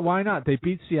 Well, why not? They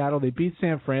beat Seattle. They beat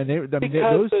San Fran.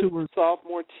 Because those 2 were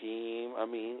sophomore team. I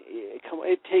mean,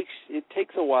 it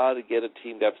takes a while to get a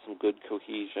team to have some good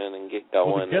cohesion and get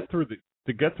going. Well,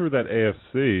 to get through that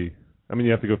AFC, I mean,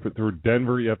 you have to go through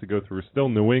Denver. You have to go through still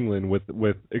New England with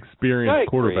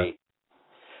experienced quarterbacks.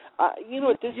 At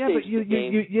this stage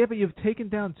but you've taken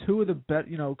down 2 of the best.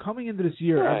 Coming into this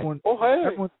year, right.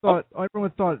 everyone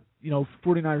thought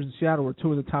 49ers and Seattle were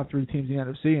 2 of the top 3 teams in the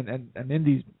NFC, and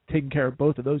Indy's taking care of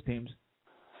both of those teams.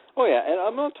 Oh yeah, and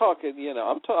I'm not talking.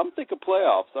 I'm thinking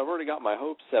playoffs. I've already got my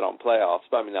hopes set on playoffs.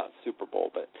 But I mean, not Super Bowl,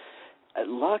 but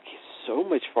Luck is so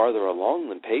much farther along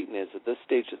than Peyton is at this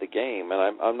stage of the game,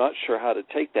 and I'm not sure how to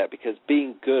take that because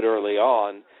being good early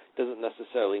on doesn't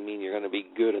necessarily mean you're going to be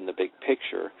good in the big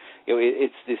picture.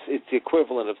 It's the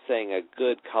equivalent of saying a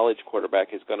good college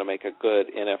quarterback is going to make a good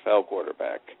NFL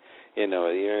quarterback.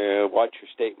 Watch your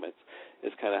statements.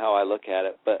 is kind of how I look at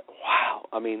it. But, wow,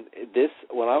 I mean,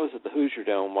 when I was at the Hoosier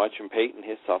Dome watching Peyton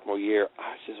his sophomore year,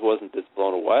 I just wasn't this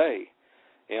blown away.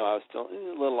 You know, I was still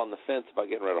a little on the fence about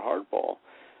getting rid of hardball.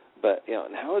 But, you know,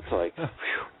 now it's like, whew,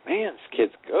 man, this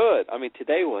kid's good. I mean,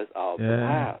 today was a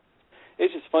blast.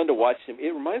 It's just fun to watch him.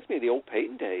 It reminds me of the old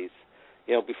Peyton days,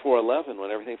 you know, before 11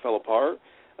 when everything fell apart.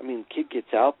 I mean, kid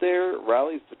gets out there,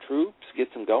 rallies the troops,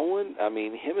 gets them going. I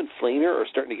mean, him and Fleener are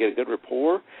starting to get a good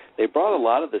rapport. They brought a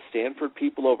lot of the Stanford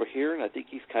people over here, and I think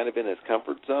he's kind of in his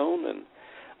comfort zone. And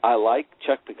I like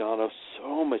Chuck Pagano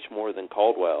so much more than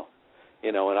Caldwell.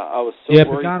 You know, and I was so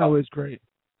worried. Yeah, Pagano is great.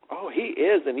 Oh, he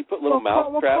is, and he put little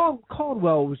mousetraps.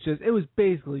 Caldwell was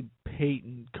basically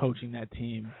Peyton coaching that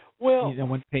team. Well, you know,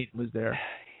 when Peyton was there.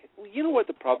 You know what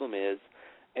the problem is?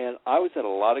 And I was at a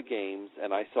lot of games,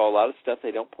 and I saw a lot of stuff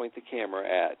they don't point the camera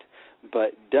at.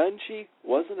 But Dungy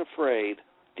wasn't afraid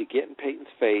to get in Peyton's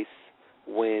face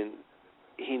when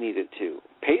he needed to.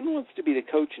 Peyton wants to be the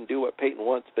coach and do what Peyton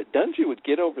wants, but Dungy would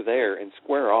get over there and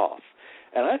square off.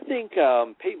 And I think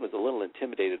Peyton was a little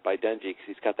intimidated by Dungy because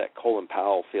he's got that Colin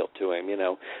Powell feel to him, you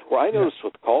know. Where I noticed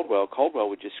with Caldwell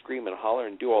would just scream and holler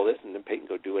and do all this, and then Peyton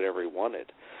go do whatever he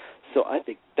wanted. So I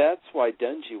think that's why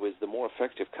Dungy was the more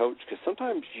effective coach, because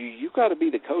sometimes you got to be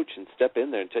the coach and step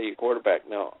in there and tell your quarterback,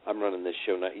 no, I'm running this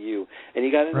show, not you. And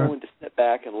you got to know when to step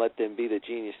back and let them be the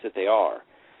genius that they are.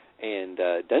 And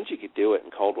Dungy could do it,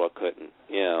 and Caldwell couldn't.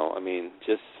 You know, I mean,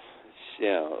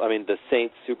 the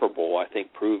Saints Super Bowl, I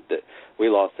think, proved that we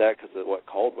lost that because of what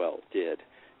Caldwell did.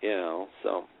 You know,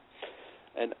 so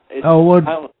and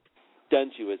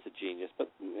Dungy was a genius,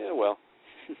 but yeah, well.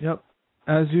 Yep.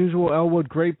 As usual, Elwood,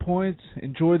 great points.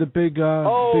 Enjoy the big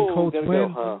Colts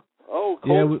win.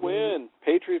 Colts win.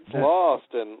 Patriots lost,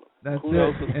 and who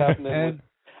knows what's happening.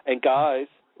 And guys,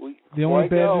 hold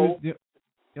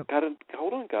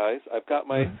on, guys. I've got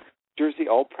my jersey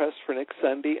all pressed for next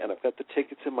Sunday, and I've got the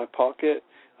tickets in my pocket,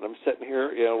 and I'm sitting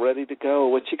here, you know, ready to go.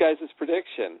 What's you guys'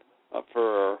 prediction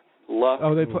for Luck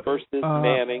versus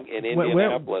Manning in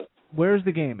Indianapolis? Where's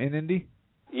the game? In Indy?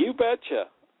 You betcha.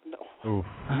 No. Oof.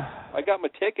 I got my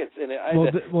tickets, and I'm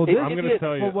going to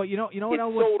tell you. Well, you know what? It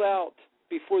sold out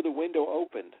before the window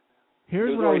opened.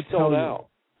 Here's what I would tell you.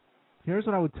 Here's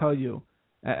what I would tell you,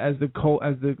 as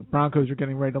the Broncos are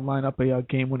getting ready to line up a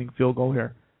game-winning field goal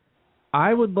here.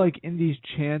 I would like Indy's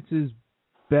chances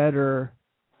better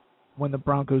when the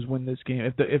Broncos win this game.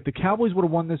 If the Cowboys would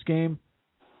have won this game,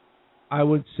 I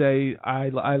would say I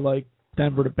like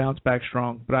Denver to bounce back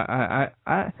strong, but I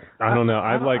don't know.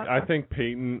 I think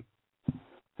Peyton.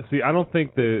 See, I don't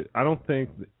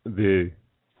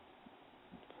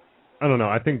know.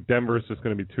 I think Denver is just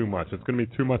going to be too much. It's going to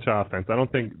be too much offense. I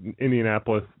don't think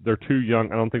Indianapolis. They're too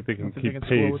young. I don't think they can keep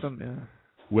pace with them.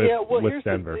 With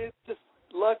Denver.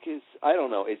 Luck is. I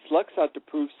don't know. It's Luck's out to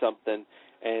prove something,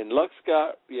 and Luck's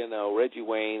got Reggie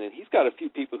Wayne, and he's got a few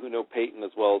people who know Peyton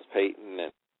as well as Peyton,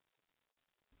 and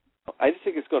I just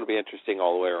think it's going to be interesting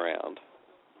all the way around.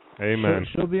 Amen.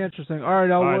 She'll be interesting. All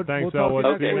right, Elwood. All right, thanks, Elwood.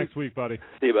 See you next week, buddy.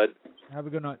 See you, bud. Have a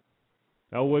good night.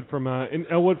 Elwood from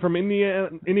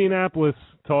Indianapolis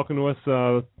talking to us.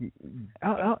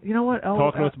 You know what?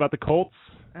 Talking to us about the Colts.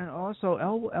 And also,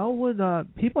 Elwood,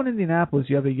 people in Indianapolis,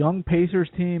 you have a young Pacers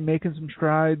team making some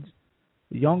strides,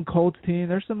 a young Colts team.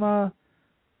 There's some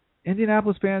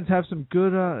Indianapolis fans have some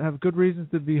good reasons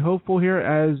to be hopeful here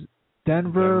as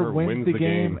Denver wins the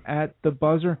game at the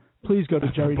buzzer. Please go to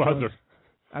Jerry Jones.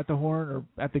 At the horn or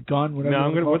at the gun, whatever.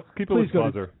 No, let's keep it with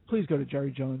buzzer. Please go to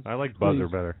Jerry Jones. I like buzzer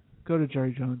better. Go to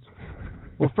Jerry Jones.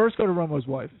 Well, first go to Romo's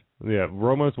wife. Yeah,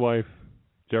 Romo's wife,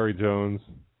 Jerry Jones,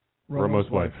 Romo's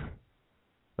wife.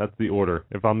 That's the order.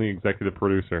 If I'm the executive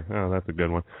producer. Oh, that's a good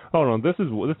one. Hold on. This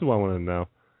is what I want to know.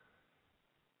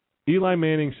 Eli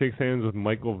Manning shakes hands with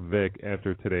Michael Vick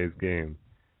after today's game.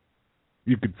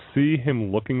 You could see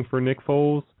him looking for Nick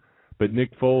Foles, but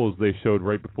Nick Foles, they showed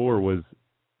right before, was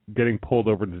getting pulled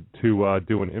over to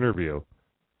do an interview.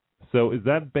 So is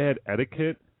that bad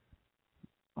etiquette?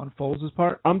 On Foles'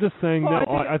 part? I'm just saying,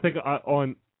 I think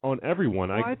on everyone.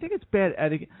 Well, I think it's bad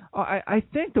etiquette. I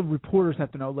think the reporters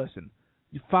have to know, listen,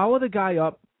 you follow the guy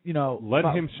up, let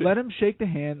him shake the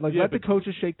hand, let the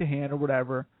coaches shake the hand or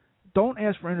whatever. Don't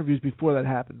ask for interviews before that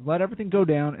happens. Let everything go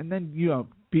down, and then,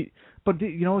 But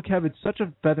you know what, Kev? It's such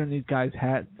a feather in these guys'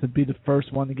 hat to be the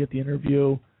first one to get the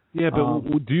interview. Yeah,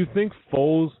 but do you think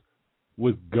Foles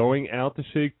was going out to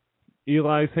shake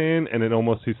Eli's hand, and then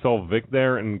almost he saw Vic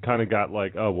there and kind of got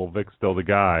like, oh, well, Vic's still the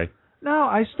guy? No,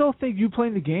 I still think you play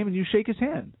in the game and you shake his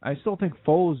hand. I still think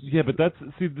Foles... Yeah, but that's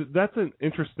an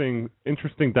interesting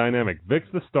dynamic. Vic's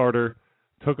the starter,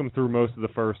 took him through most of the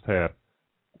first half.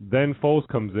 Then Foles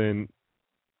comes in,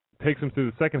 takes them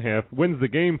through the second half, wins the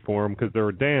game for them because they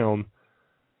were down,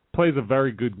 plays a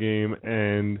very good game,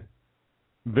 and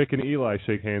Vic and Eli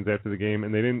shake hands after the game,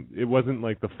 and it wasn't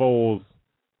like the Foles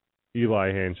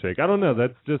Eli handshake. I don't know.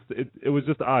 That's just it was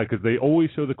just odd because they always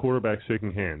show the quarterbacks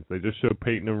shaking hands. They just show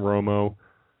Peyton and Romo.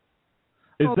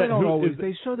 They don't always.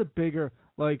 They show the bigger,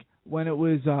 like when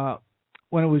the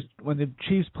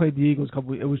Chiefs played the Eagles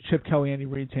it was Chip Kelly, Andy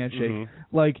Reid's handshake.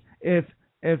 Mm-hmm. Like if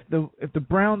the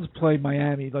Browns play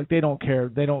Miami, like they don't care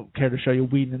to show you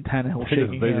Whedon and Tannehill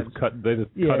shaking hands. They just cut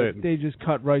it. They just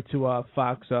cut right to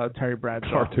Fox Terry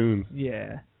Bradshaw cartoons.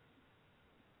 Yeah.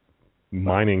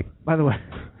 Mining. By the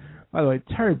way,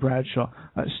 Terry Bradshaw,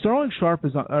 Sterling Sharp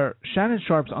Shannon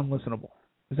Sharp's unlistenable.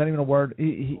 Is that even a word?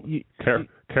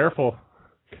 Careful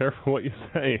what you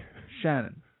say.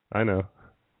 Shannon. I know.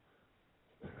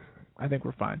 I think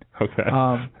we're fine. Okay.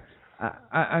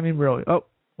 I mean, really. Oh,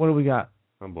 what do we got?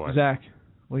 Oh boy. Zach.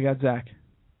 We got Zach.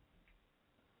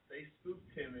 They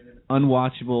spooked him in an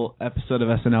unwatchable episode of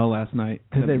SNL last night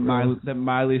that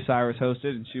Miley Cyrus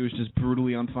hosted, and she was just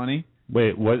brutally unfunny.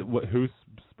 Wait, what? Who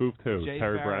spoofed who? Jay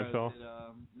Terry Farrow Bradshaw? Did,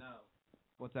 no.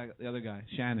 What's that? The other guy,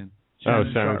 Shannon.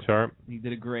 Shannon Sharp. He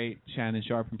did a great Shannon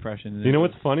Sharp impression. You know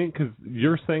what's funny? Because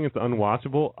you're saying it's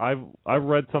unwatchable. I've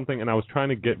read something and I was trying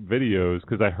to get videos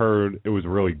because I heard it was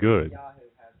really good. Yahoo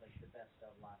has like the best of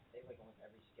last. They have like almost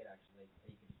every skit actually that you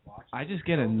can just watch. I just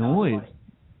get annoyed.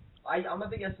 I'm a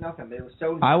big SNL fan, but it was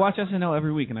so. I watch SNL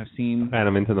every week, and I've seen. And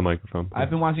I'm into the microphone.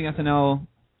 I've been watching SNL.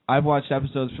 I've watched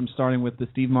episodes from starting with the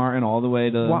Steve Martin all the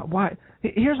way to. Why?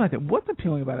 Here's my thing. What's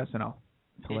appealing about SNL?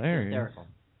 It's hilarious.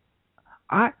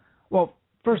 Well,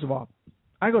 first of all,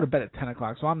 I go to bed at 10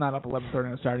 o'clock, so I'm not up 11:30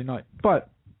 on a Saturday night. But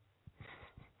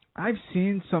I've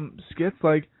seen some skits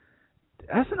like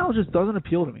SNL just doesn't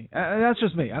appeal to me. That's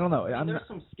just me. I don't know. There's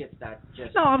some skits that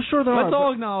just. No, I'm sure there are. Let's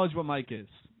all acknowledge what Mike is.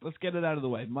 Let's get it out of the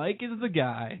way. Mike is the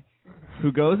guy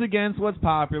who goes against what's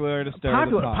popular to stir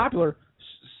the pot. Popular.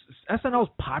 SNL's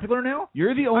popular now?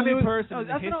 You're the only person in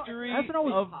the history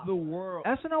SNL of the world.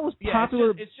 SNL was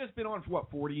popular. It's just been on for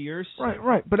 40 years?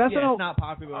 Right. But SNL it's not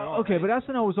popular at all. Okay, right?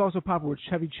 but SNL was also popular with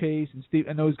Chevy Chase and Steve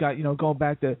and those guys. Going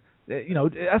back to,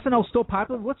 SNL's still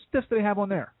popular. What stuff do they have on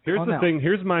there? Here's the thing.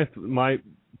 Here's my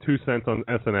 2 cents on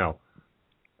SNL.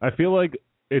 I feel like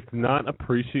it's not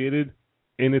appreciated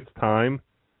in its time,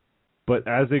 but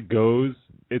as it goes,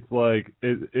 it's like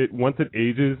it once it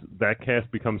ages, that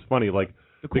cast becomes funny. Like.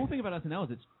 The cool thing about SNL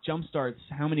is it jumpstarts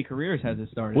how many careers has it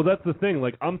started. Well, that's the thing.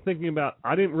 Like, I'm thinking about,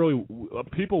 I didn't really,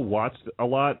 people watched a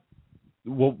lot.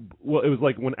 Well, it was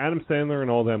like when Adam Sandler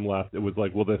and all them left, it was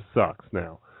like, well, this sucks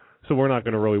now. So we're not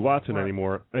going to really watch it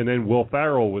anymore. And then Will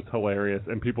Ferrell was hilarious,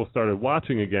 and people started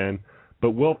watching again.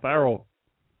 But Will Ferrell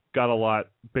got a lot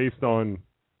based on,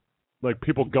 like,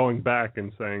 people going back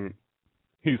and saying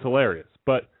he's hilarious.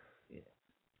 But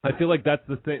I feel like that's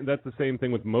the thing. That's the same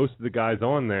thing with most of the guys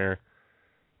on there.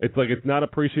 It's like it's not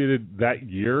appreciated that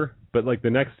year, but like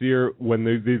the next year when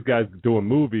these guys do a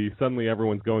movie, suddenly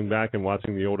everyone's going back and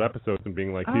watching the old episodes and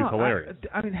being like, he's hilarious.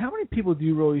 I mean, how many people do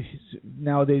you really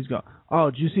nowadays go, oh,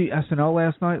 did you see SNL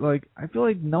last night? Like, I feel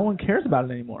like no one cares about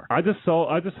it anymore. I just saw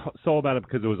about it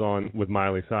because it was on with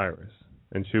Miley Cyrus,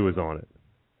 and she was on it.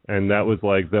 And that was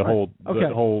like the whole.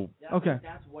 Okay.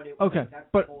 That's what it was. Okay.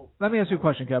 But let me ask you a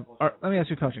question, Kev.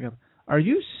 Are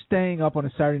you staying up on a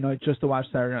Saturday night just to watch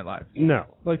Saturday Night Live?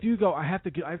 No. Like, do you go, I have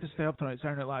to stay up tonight,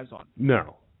 Saturday Night Live's on?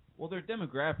 No. Well, their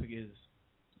demographic is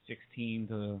 16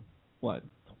 to, what,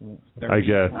 30? I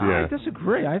guess, yeah. I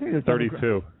disagree. I think they're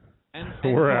 32. And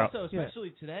we're also, out.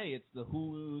 especially today, it's the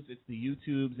Hulus, it's the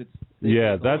YouTubes,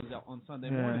 that's on Sunday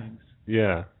mornings.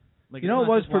 Yeah. Like, what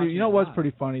was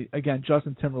pretty funny? Again,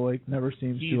 Justin Timberlake never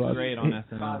seems to. He's great on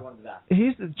SNL.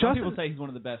 Some people say he's one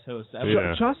of the best hosts ever.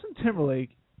 Yeah. Justin Timberlake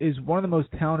is one of the most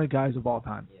talented guys of all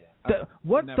time. Yeah.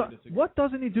 What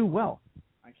doesn't he do well?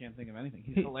 I can't think of anything.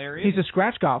 He's hilarious. He's a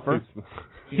scratch golfer.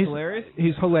 He's hilarious.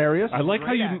 He's hilarious. I like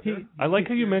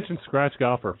how you mentioned scratch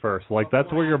golfer first. Like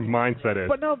that's where your mindset is.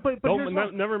 But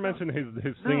never mention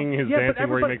his singing, his dancing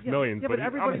where he makes millions. But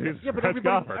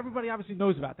everybody obviously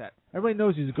knows about that. Everybody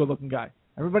knows he's a good-looking guy.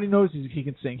 Everybody knows he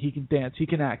can sing, he can dance, he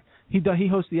can act. He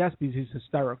hosts the ESPYs. He's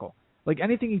hysterical. Like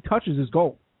anything he touches is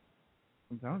gold.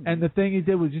 And the thing he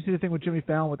did was, you see the thing with Jimmy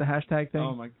Fallon with the hashtag thing?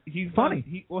 Oh my! He's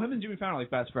funny. Him and Jimmy Fallon are like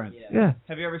best friends. Yeah.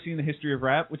 Have you ever seen the history of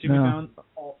rap with Jimmy Fallon?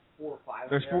 All 4 or 5.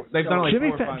 They've done like 4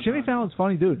 or 5. Jimmy Fallon's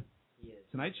funny dude.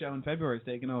 Tonight Show in February is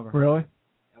taking over. Really?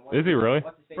 Is he really?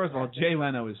 First of all, Jay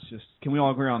Leno is just. Can we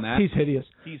all agree on that? He's hideous.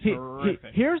 He's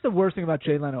horrific. Here's the worst thing about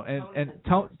Jay Leno, and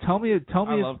tell me. I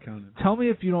love Conan. Tell me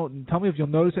if you don't. Tell me if you'll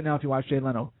notice it now if you watch Jay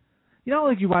Leno. You know,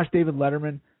 like you watch David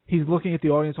Letterman. He's looking at the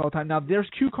audience all the time. Now, there's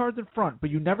cue cards in front, but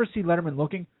you never see Letterman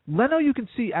looking. Leno, you can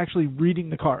see actually reading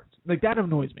the cards. Like, that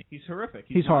annoys me. He's horrific.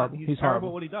 He's horrible. He's horrible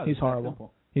at what he does. He's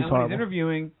horrible. He's and horrible. when he's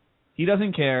interviewing, he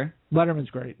doesn't care. Letterman's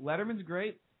great. Letterman's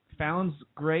great. Fallon's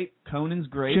great. Conan's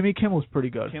great. Jimmy Kimmel's pretty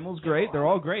good. Kimmel's great. They're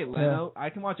all great. Leno, I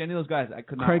can watch any of those guys. I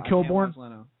could not. Craig Kilborn? I can't watch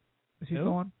Leno. Is he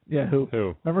still on? Yeah, who?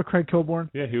 Who? Remember Craig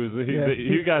Kilborn? Yeah,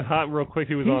 he got hot real quick.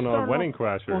 He was on Wedding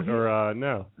Crashers,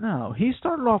 no. No, he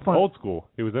started off on Old School.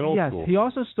 He was in Old School. Yes, he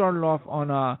also started off on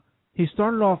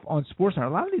SportsCenter.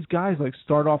 A lot of these guys like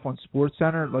start off on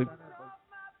SportsCenter. Like,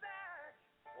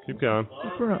 keep going.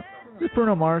 It's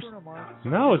Bruno Mars.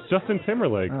 No, it's Justin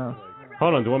Timberlake. Oh.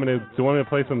 Hold on. Do you want me to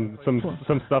play some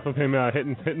stuff of him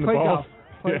hitting the balls?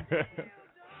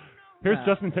 Here's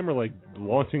Justin Timberlake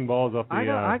launching balls off the.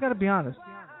 I gotta be honest.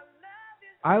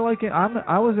 I like it. I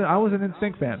was an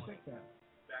NSYNC fan.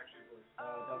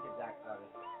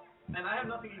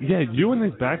 Yeah, you and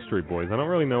these Backstreet Boys. I don't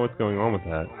really know what's going on with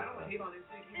that.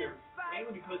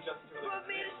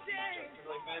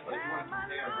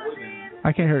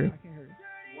 I can't hear you.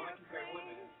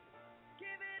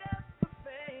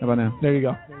 How about now? There you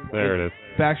go. There it is.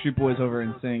 Backstreet Boys over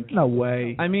in sync. No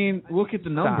way. I mean, look at the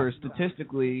numbers.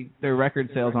 Statistically, their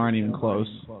record sales aren't even close.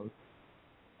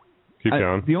 Keep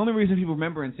going. The only reason people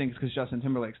remember in sync is because Justin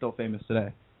Timberlake's still famous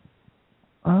today.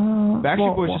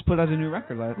 Backstreet Boys just put out a new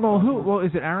record last. Well,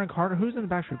 is it Aaron Carter? Who's in the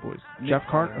Backstreet Boys? Jeff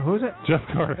Carter. Who is it? Jeff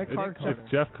Carter.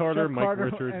 It's Jeff Carter, Mike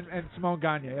Richards, and Simone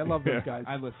Gagne. I love those guys.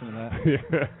 I listen to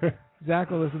that. Zach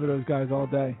will listen to those guys all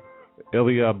day.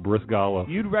 Ilya Brisgala.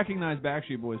 You'd recognize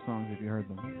Backstreet Boys songs if you heard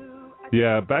them.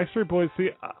 Yeah, Backstreet Boys. See,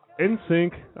 in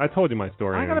sync. I told you my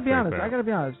story. I gotta be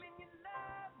honest.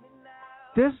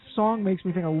 This song makes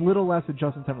me think a little less of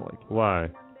Justin Timberlake. Why?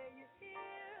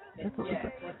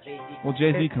 Well,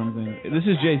 Jay-Z comes in. This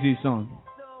is Jay-Z's song.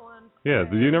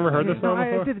 Yeah, you never heard this song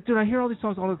before? I did. Dude, I hear all these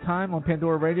songs all the time on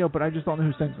Pandora Radio, but I just don't know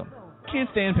who sings them. Can't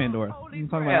stand Pandora. You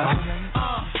talking about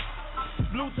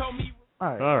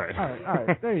All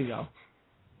right. There you go.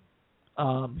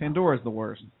 Pandora's the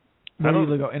worst. Where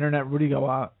do you go? Internet? Where do you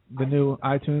go? The new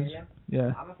iTunes?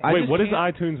 Yeah. Wait, what is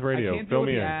iTunes Radio? I can't Fill deal with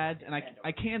me the in. ads, and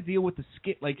I can't deal with the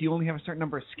skip. Like, you only have a certain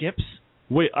number of skips.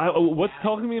 Wait, what's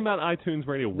talking to me about iTunes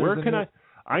Radio? Where can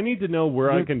I need to know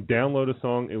where I can download a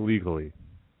song illegally.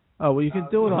 Oh, well, you can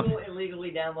do it on.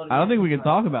 Illegally downloaded. I don't think we can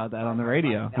talk about that on the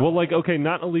radio. Well, like, okay,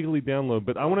 not illegally download,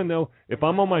 but I want to know if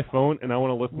I'm on my phone and I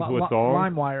want to listen to a song.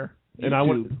 LimeWire. And I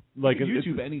want like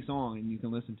YouTube any song and you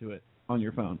can listen to it on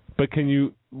your phone. But can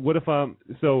you? What if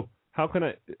so how can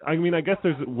I? I mean, I guess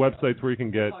there's websites where you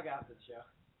can get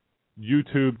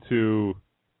YouTube to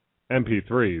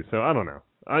MP3. So I don't know.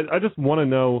 I just want to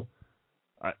know.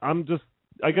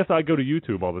 I guess I go to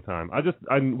YouTube all the time. I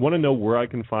want to know where I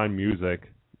can find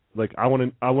music. Like I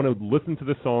want to listen to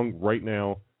this song right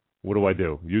now. What do I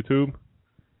do? YouTube?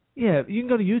 Yeah, you can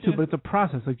go to YouTube, but it's a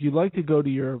process. Like you like to go to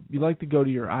your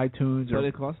iTunes, but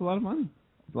it costs a lot of money.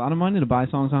 A lot of money to buy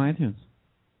songs on iTunes.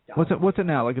 What's it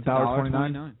now? Like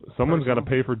 $1.29? Someone's got to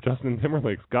pay for Justin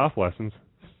Timberlake's golf lessons.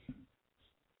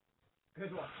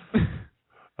 Good one.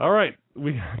 All right,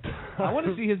 I want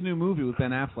to see his new movie with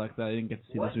Ben Affleck that I didn't get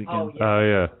to see this weekend. Oh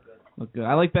yeah. Look good.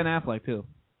 I like Ben Affleck too.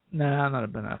 Nah, I'm not a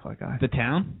Ben Affleck guy. The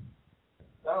Town?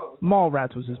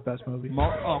 Mallrats was his best movie. You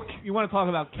want to talk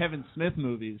about Kevin Smith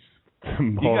movies?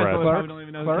 Mallrats. You guys probably don't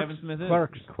even know who Kevin Smith is.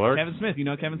 Clerks. Kevin Smith. You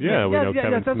know Kevin Smith? Yeah, we know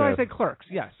Kevin Smith. That's why I said Clerks.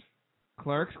 Yes.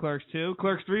 Clerks 2,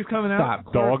 Clerks 3's coming out.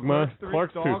 Stop. Dogma.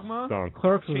 Clerks 2.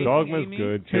 Clerks. Dogma's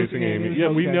good. Chasing Amy. Yeah,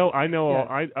 we know. I know.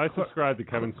 Yeah. I subscribe to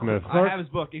Kevin Smith. I have his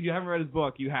book. If you haven't read his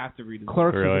book, you have to read his book.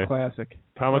 Clerks Really? is a classic.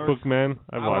 Comic Book Man.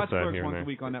 I watch that Clerks here and once there. a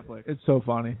week on Netflix. It's so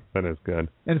funny. That is good.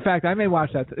 In fact, I may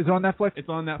watch that. Is it on Netflix? It's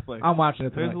on Netflix. I'm watching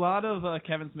it tonight. There's a lot of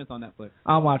Kevin Smith on Netflix.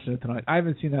 I'm watching it tonight. I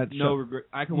haven't seen that show. No regret.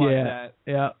 I can watch that.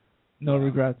 Yeah. No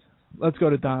regrets. Let's go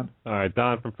to Don. All right,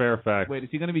 Don from Fairfax. Wait, is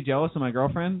he going to be jealous of my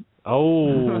girlfriend?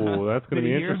 Oh, that's going to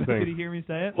be interesting. Did he hear me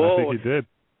say it? I think he did.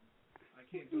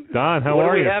 Don, how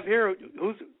are you? What do we have here?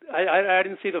 I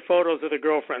didn't see the photos of the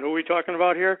girlfriend. Who are we talking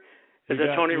about here? Is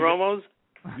it Tony Romo's?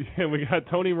 Yeah, we got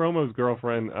Tony Romo's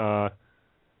girlfriend,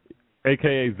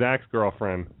 a.k.a. Zach's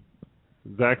girlfriend.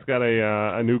 Zach's got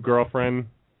a new girlfriend,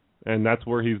 and that's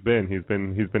where he's been. He's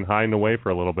been hiding away for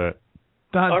a little bit.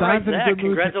 All right, Zach,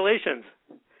 congratulations.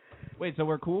 Wait, so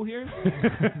we're cool here?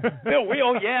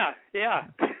 Yeah.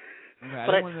 Okay,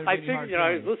 But I figured,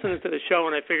 I was listening to the show,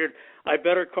 and I figured I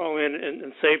better call in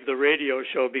and save the radio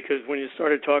show, because when you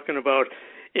started talking about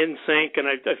In Sync, and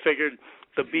I figured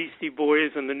the Beastie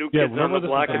Boys and the New Kids on the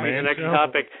Block would be the next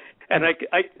topic, and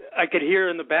I could hear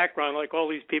in the background like all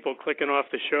these people clicking off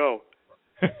the show.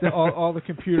 all the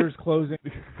computers closing.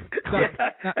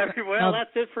 Well,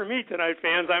 that's it for me tonight,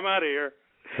 fans. I'm out of here.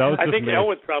 I think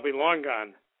Elwood's probably long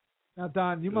gone. Now,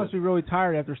 Don, you must be really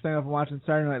tired after staying up and watching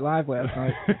Saturday Night Live last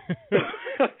night.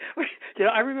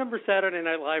 I remember Saturday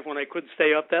Night Live when I couldn't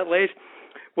stay up that late,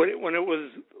 when it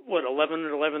was 11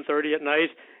 or 11:30 at night,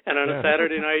 and on a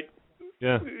Saturday night,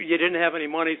 you didn't have any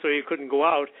money, so you couldn't go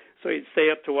out, so you'd stay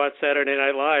up to watch Saturday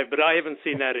Night Live. But I haven't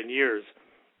seen that in years.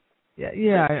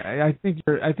 I think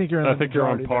you're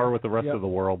on par with the rest of the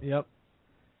world. Yep.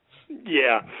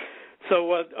 Yeah.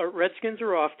 So Redskins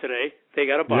are off today. They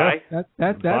got a bye. Yeah.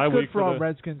 That's good for all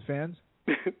Redskins fans.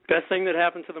 Best thing that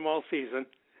happened to them all season.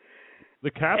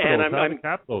 The Capitals.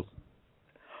 Capitals.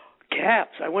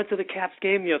 Caps. I went to the Caps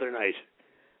game the other night.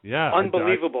 Yeah.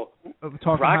 Unbelievable.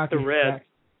 Rock the Red.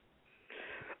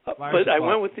 But I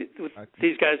went with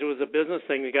these guys. It was a business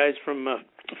thing. The guys from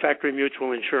Factory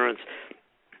Mutual Insurance.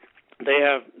 They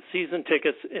have season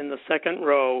tickets in the second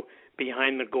row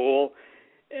behind the goal,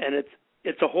 and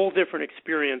it's a whole different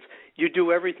experience. You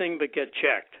do everything but get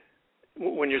checked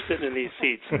when you're sitting in these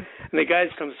seats. And the guys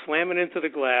come slamming into the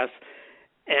glass,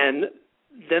 and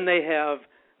then they have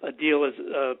a deal as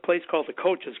a place called the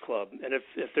Coaches Club. And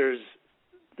if there's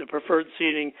the preferred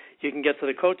seating, you can get to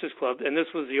the Coaches Club. And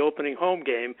this was the opening home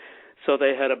game, so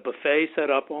they had a buffet set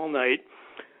up all night,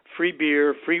 free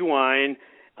beer, free wine.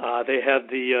 They had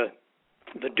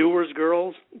the Doers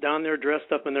girls down there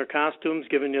dressed up in their costumes,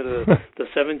 giving you the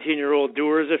 17-year-old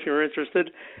Doers if you're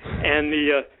interested, and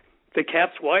the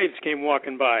Caps' wives came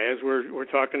walking by as we're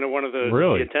talking to one of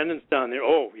the attendants down there.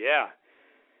 Oh yeah,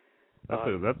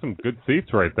 that's some good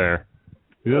seats right there.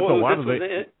 That's a lot of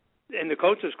in the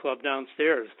Coaches Club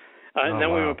downstairs, and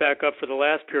then we went back up for the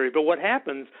last period. But what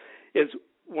happens is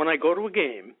when I go to a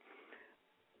game,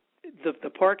 the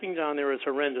parking down there is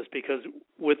horrendous because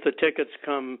with the tickets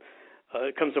comes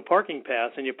a parking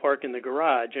pass, and you park in the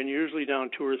garage, and you're usually down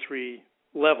 2 or 3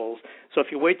 levels. So if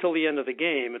you wait till the end of the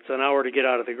game, it's an hour to get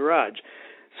out of the garage.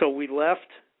 So we left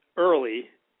early,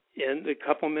 in a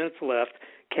couple minutes left.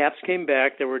 Caps came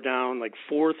back. They were down like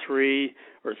 4-3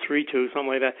 or 3-2, something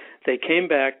like that. They came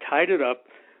back, tied it up,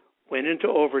 went into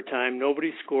overtime.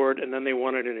 Nobody scored, and then they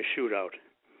won it in a shootout.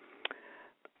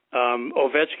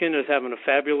 Ovechkin is having a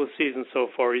fabulous season so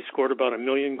far. He scored about 1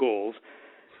 million goals.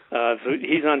 So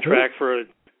he's on track for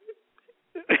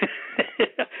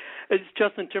it's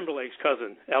Justin Timberlake's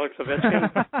cousin, Alex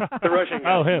Ovechkin, the Russian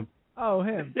guy. Oh,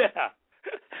 him. Yeah.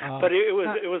 But it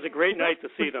was a great night to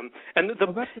see them. And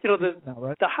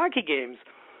the hockey games,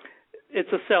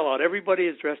 it's a sellout. Everybody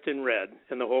is dressed in red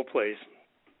in the whole place,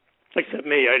 except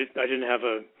me. I didn't have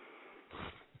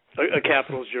a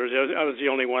Capitals jersey. I was the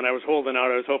only one. I was holding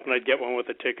out. I was hoping I'd get one with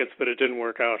the tickets, but it didn't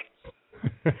work out.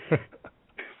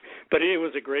 But it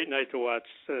was a great night to watch.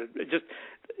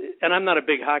 And I'm not a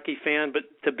big hockey fan, but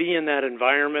to be in that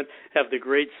environment, have the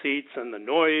great seats and the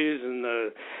noise and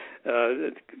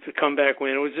the comeback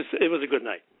win, it was a good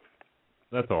night.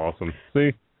 That's awesome.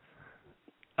 See,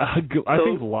 I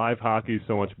think live hockey is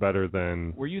so much better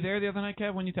than. Were you there the other night,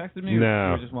 Kev, when you texted me? No,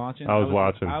 you were just watching. I was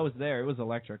watching. I was there. It was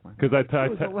electric, man. Because it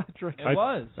was electric. It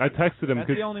was. I texted him. That's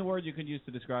the only word you could use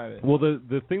to describe it. Well,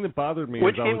 the thing that bothered me.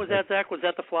 Which game was that, Zach? Was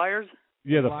that the Flyers?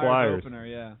 Yeah, the Flyers. Opener,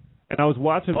 yeah. And I was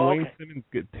watching Wayne Simmons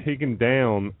get taken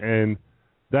down, and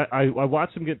that I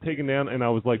watched him get taken down, and I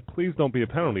was like, please don't be a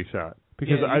penalty shot,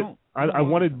 because I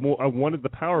wanted more. I wanted the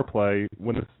power play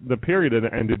when the period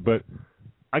had ended, but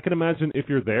I can imagine if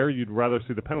you're there, you'd rather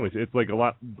see the penalty. It's like a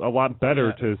lot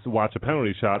better to watch a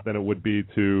penalty shot than it would be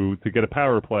to get a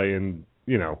power play in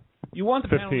you want the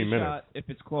 15 penalty minutes. shot if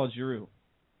it's Claude Giroux,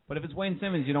 but if it's Wayne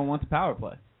Simmons, you don't want the power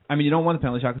play. I mean, you don't want the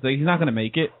penalty shot because he's not going to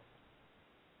make it.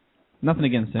 Nothing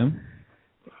against him.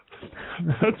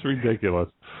 That's ridiculous.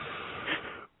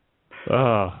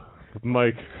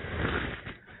 Mike,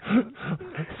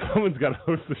 someone's got to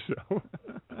host the show.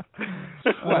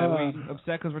 What, are we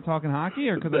upset because we're talking hockey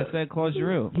or because I said Claude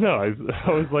Giroux? No, I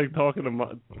was like talking to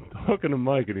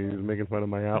Mike, and he was making fun of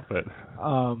my outfit.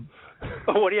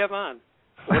 What do you have on?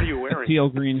 What are you wearing? Teal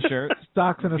green shirt,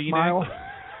 socks and a smile.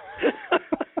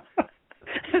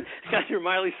 Got your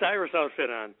Miley Cyrus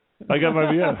outfit on. I got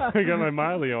my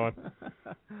Miley on.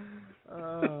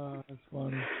 Oh, that's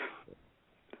funny.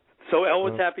 So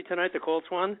Elwood's happy tonight. The Colts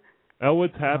won.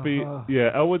 Elwood's happy.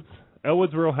 Yeah,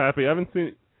 Elwood's real happy. I haven't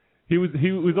seen. He was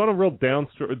on a real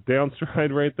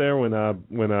downstride right there when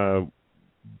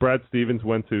Brad Stevens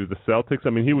went to the Celtics. I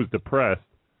mean, he was depressed.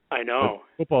 I know.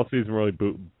 The football season really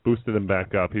boosted him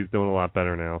back up. He's doing a lot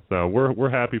better now. So we're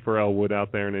happy for Elwood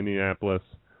out there in Indianapolis.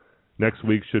 Next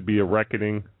week should be a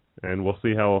reckoning. and we'll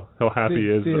see how happy he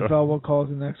is. See if Elwell calls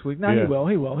in next week. No, yeah.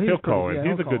 he will. He'll call in.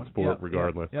 He's a good sport, yep,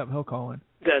 regardless. Yep, he'll call in.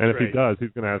 That's and if right. he does, he's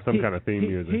going to have some kind of theme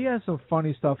music. He has some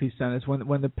funny stuff he sent us.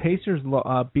 When the Pacers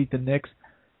beat the Knicks,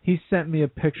 he sent me a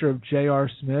picture of J.R.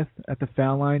 Smith at the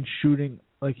foul line shooting,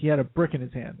 like he had a brick in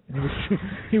his hand. And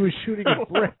he was shooting a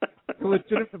brick. A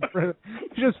legitimate brick.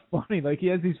 It's just funny. Like, he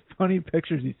has these funny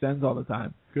pictures he sends all the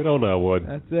time. Good old Elwood.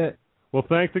 That's it. Well,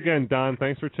 thanks again, Don.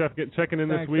 Thanks for checking in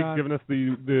this week, Don. giving us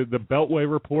the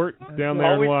Beltway report down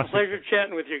there Always in Washington. a pleasure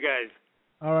chatting with you guys.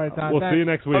 All right, Don. We'll see you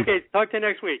next week. Okay, talk to you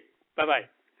next week. Bye-bye.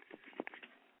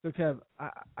 So, Kev,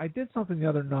 I did something the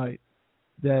other night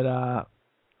that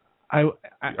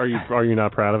Are you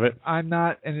not proud of it? I'm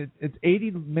not, and it's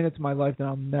 80 minutes of my life that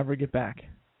I'll never get back.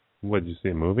 What, did you see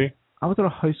a movie? I was at a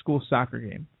high school soccer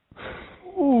game.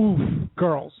 Ooh,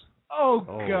 girls. Oh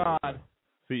God.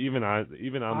 See, even I'm.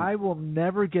 I will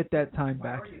never get that time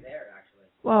back.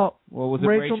 Well, was it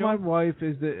Rachel, my wife,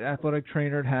 is the athletic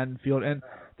trainer at Haddonfield, and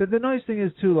the nice thing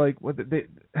is too, like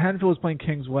Haddonfield was playing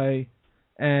Kingsway,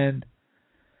 and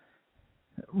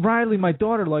Riley, my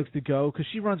daughter, likes to go because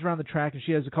she runs around the track and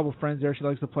she has a couple friends there she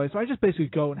likes to play. So I just basically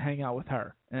go and hang out with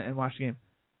her and watch the game.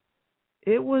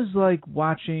 It was like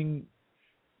watching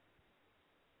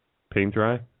paint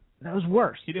dry. That was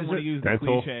worse. He didn't want to use the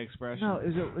cliche expression. No,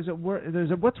 is it worse?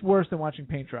 What's worse than watching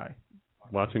paint dry?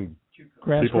 Watching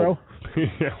grass people, grow.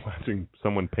 Yeah, watching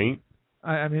someone paint.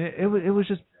 I mean, it was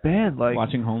just bad. Like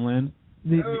watching Homeland.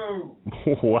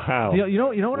 Wow. You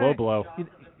know what? Low blow.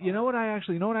 You know what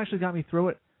actually got me through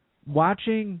it?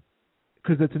 Watching,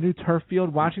 because it's a new turf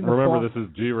field. Watching the Remember, ball, this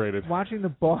is G-rated. Watching the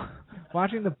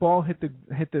ball hit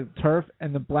the turf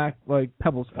and the black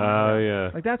pebbles. Oh yeah.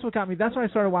 Like that's what got me. That's what I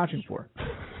started watching for.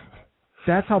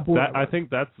 That's how boring. I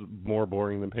think that's more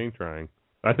boring than paint drying.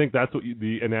 I think that's what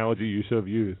the analogy you should have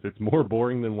used. It's more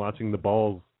boring than watching the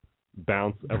balls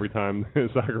bounce every time a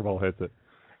soccer ball hits it.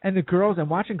 And the girls, and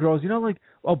watching girls,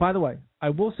 oh, by the way,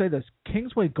 I will say this.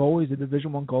 Kingsway goalie is a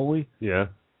Division I goalie. Yeah.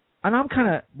 And I'm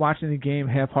kind of watching the game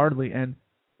half-heartedly, and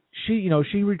she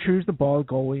retrieves the ball,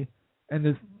 goalie, and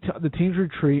the teams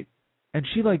retreat, and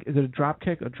she, is it a drop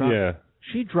kick? Yeah.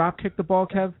 She drop kicked the ball,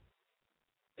 Kev,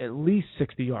 at least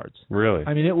 60 yards. Really?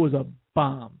 I mean, it was a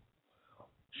bomb.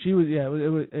 She was,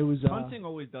 it was. Punting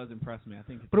always does impress me. I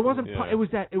think. But it wasn't. Yeah.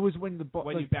 It was when the ball.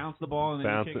 When you bounce the ball and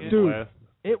then you kick it. Dude, blast.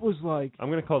 It was like. I'm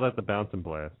going to call that the bounce and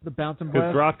blast. The bounce and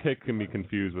blast? blast? Because drop kick can be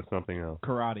confused with something else.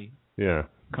 Karate. Yeah.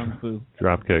 Kung fu.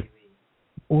 Drop kick.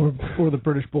 Or the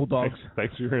British Bulldogs.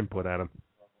 Thanks for your input, Adam.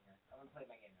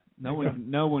 No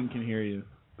one can hear you.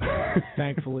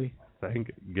 Thankfully.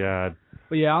 Thank God.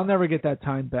 But yeah, I'll never get that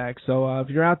time back. So if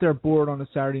you're out there bored on a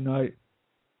Saturday night,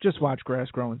 just watch grass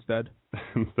grow instead.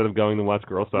 Instead of going to watch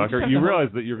girls soccer, you realize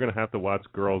that you're going to have to watch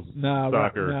girls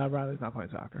soccer. No, Riley's not playing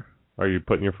soccer. Are you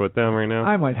putting your foot down right now?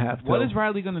 I might have to. What is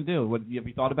Riley going to do? Have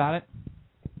you thought about it?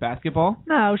 Basketball?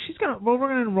 No, we're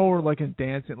going to enroll her in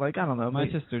dancing. I don't know. My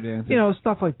sister dances.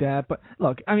 Stuff like that. But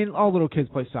look, I mean, all little kids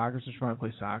play soccer, so she's trying to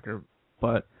play soccer.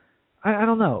 But I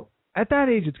don't know. At that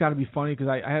age, it's got to be funny because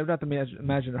I have to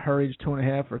imagine at her age,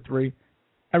 2.5 or 3,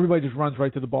 everybody just runs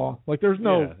right to the ball. There's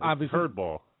no obviously herd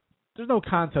ball. There's no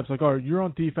concepts you're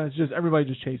on defense. Just everybody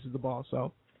just chases the ball.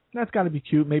 So that's got to be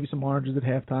cute. Maybe some oranges at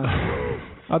halftime.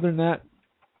 Other than that,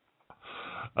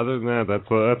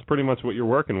 that's pretty much what you're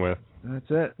working with. That's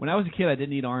it. When I was a kid, I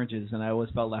didn't eat oranges, and I always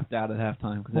felt left out at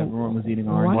halftime because everyone was eating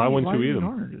oranges. Why wouldn't you eat them?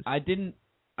 Oranges? I didn't.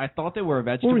 I thought they were a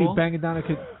vegetable. What were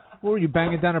you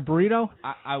banging down a burrito?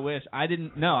 I wish. I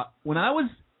didn't. No. When I was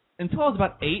until I was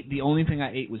about 8, the only thing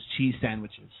I ate was cheese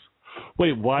sandwiches.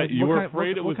 Wait, why? You were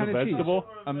afraid it was a vegetable?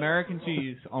 American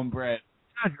cheese on bread.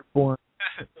 God, you're born.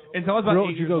 Until I was about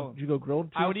 8 years old. Did you go grilled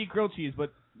cheese? I would eat grilled cheese,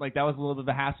 but that was a little bit of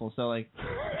a hassle. So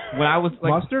when I was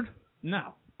mustard?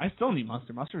 No, I still need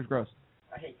mustard. Mustard is gross.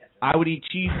 I would eat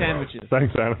cheese sandwiches.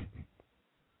 Thanks, Adam.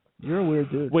 You're a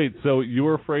weird dude. Wait, so you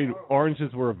were afraid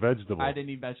oranges were a vegetable? I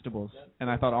didn't eat vegetables, and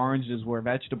I thought oranges were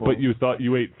vegetables. But you thought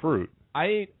you ate fruit? I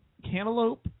ate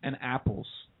cantaloupe and apples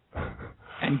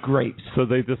and grapes. So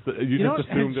they just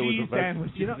assumed it was a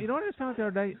vegetable. You know what I found out the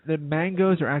other day? That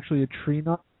mangoes are actually a tree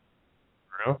nut.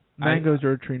 Real? Mangoes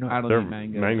are a tree nut. I don't eat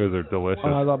mangoes. Mangoes are delicious. Oh,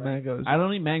 I love mangoes. I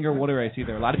don't eat mango water ice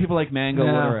either. A lot of people like mango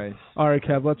water ice. All right,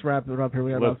 Kev, let's wrap it up here.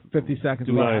 We got about 50 seconds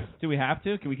left. Do we have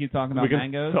to? Can we keep talking about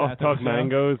mangoes? We can talk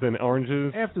mangoes and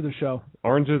oranges. After the show.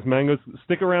 Oranges, mangoes.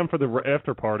 Stick around for the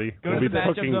after party. Go to the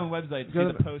Matchup Zone website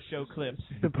to see the post-show clips.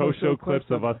 The post-show clips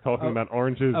of us talking about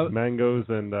oranges, mangoes,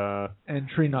 and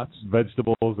tree nuts.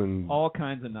 Vegetables and all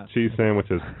kinds of nuts. Cheese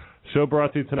sandwiches. Show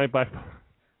brought to you tonight by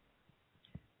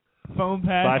Foam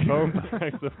pack. Buy foam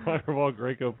packs of Fireball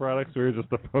Graco products. We're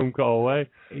just a phone call away.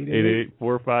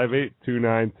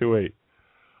 888-458-2928.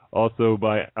 Also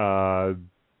by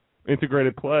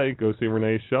Integrated Play. Go see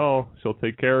Renee Shaw. She'll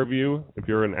take care of you. If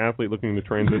you're an athlete looking to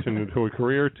transition into a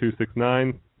career,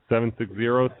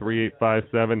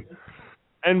 269-760-3857.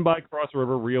 And by Cross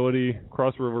River Realty.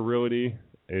 Cross River Realty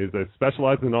is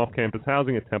specialized in off-campus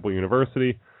housing at Temple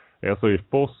University. They also a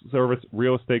full-service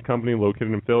real estate company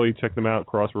located in Philly. Check them out,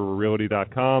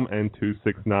 crossriverrealty.com and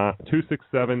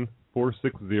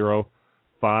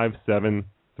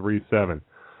 267-460-5737.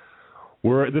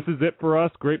 This is it for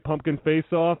us. Great Pumpkin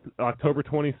Face-Off, October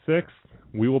 26th.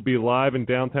 We will be live in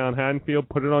downtown Haddonfield.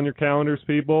 Put it on your calendars,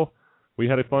 people. We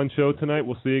had a fun show tonight.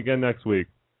 We'll see you again next week.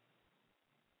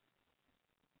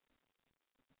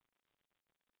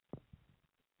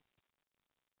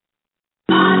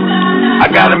 I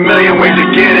got a million ways to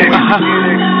get it.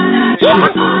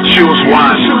 Choose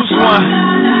one.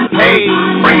 Hey,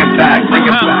 bring it back.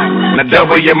 Now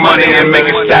double your money and make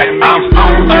it stack. I'm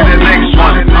on to the next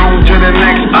one. On to the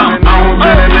next. I'm on to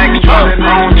the next one.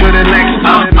 On to the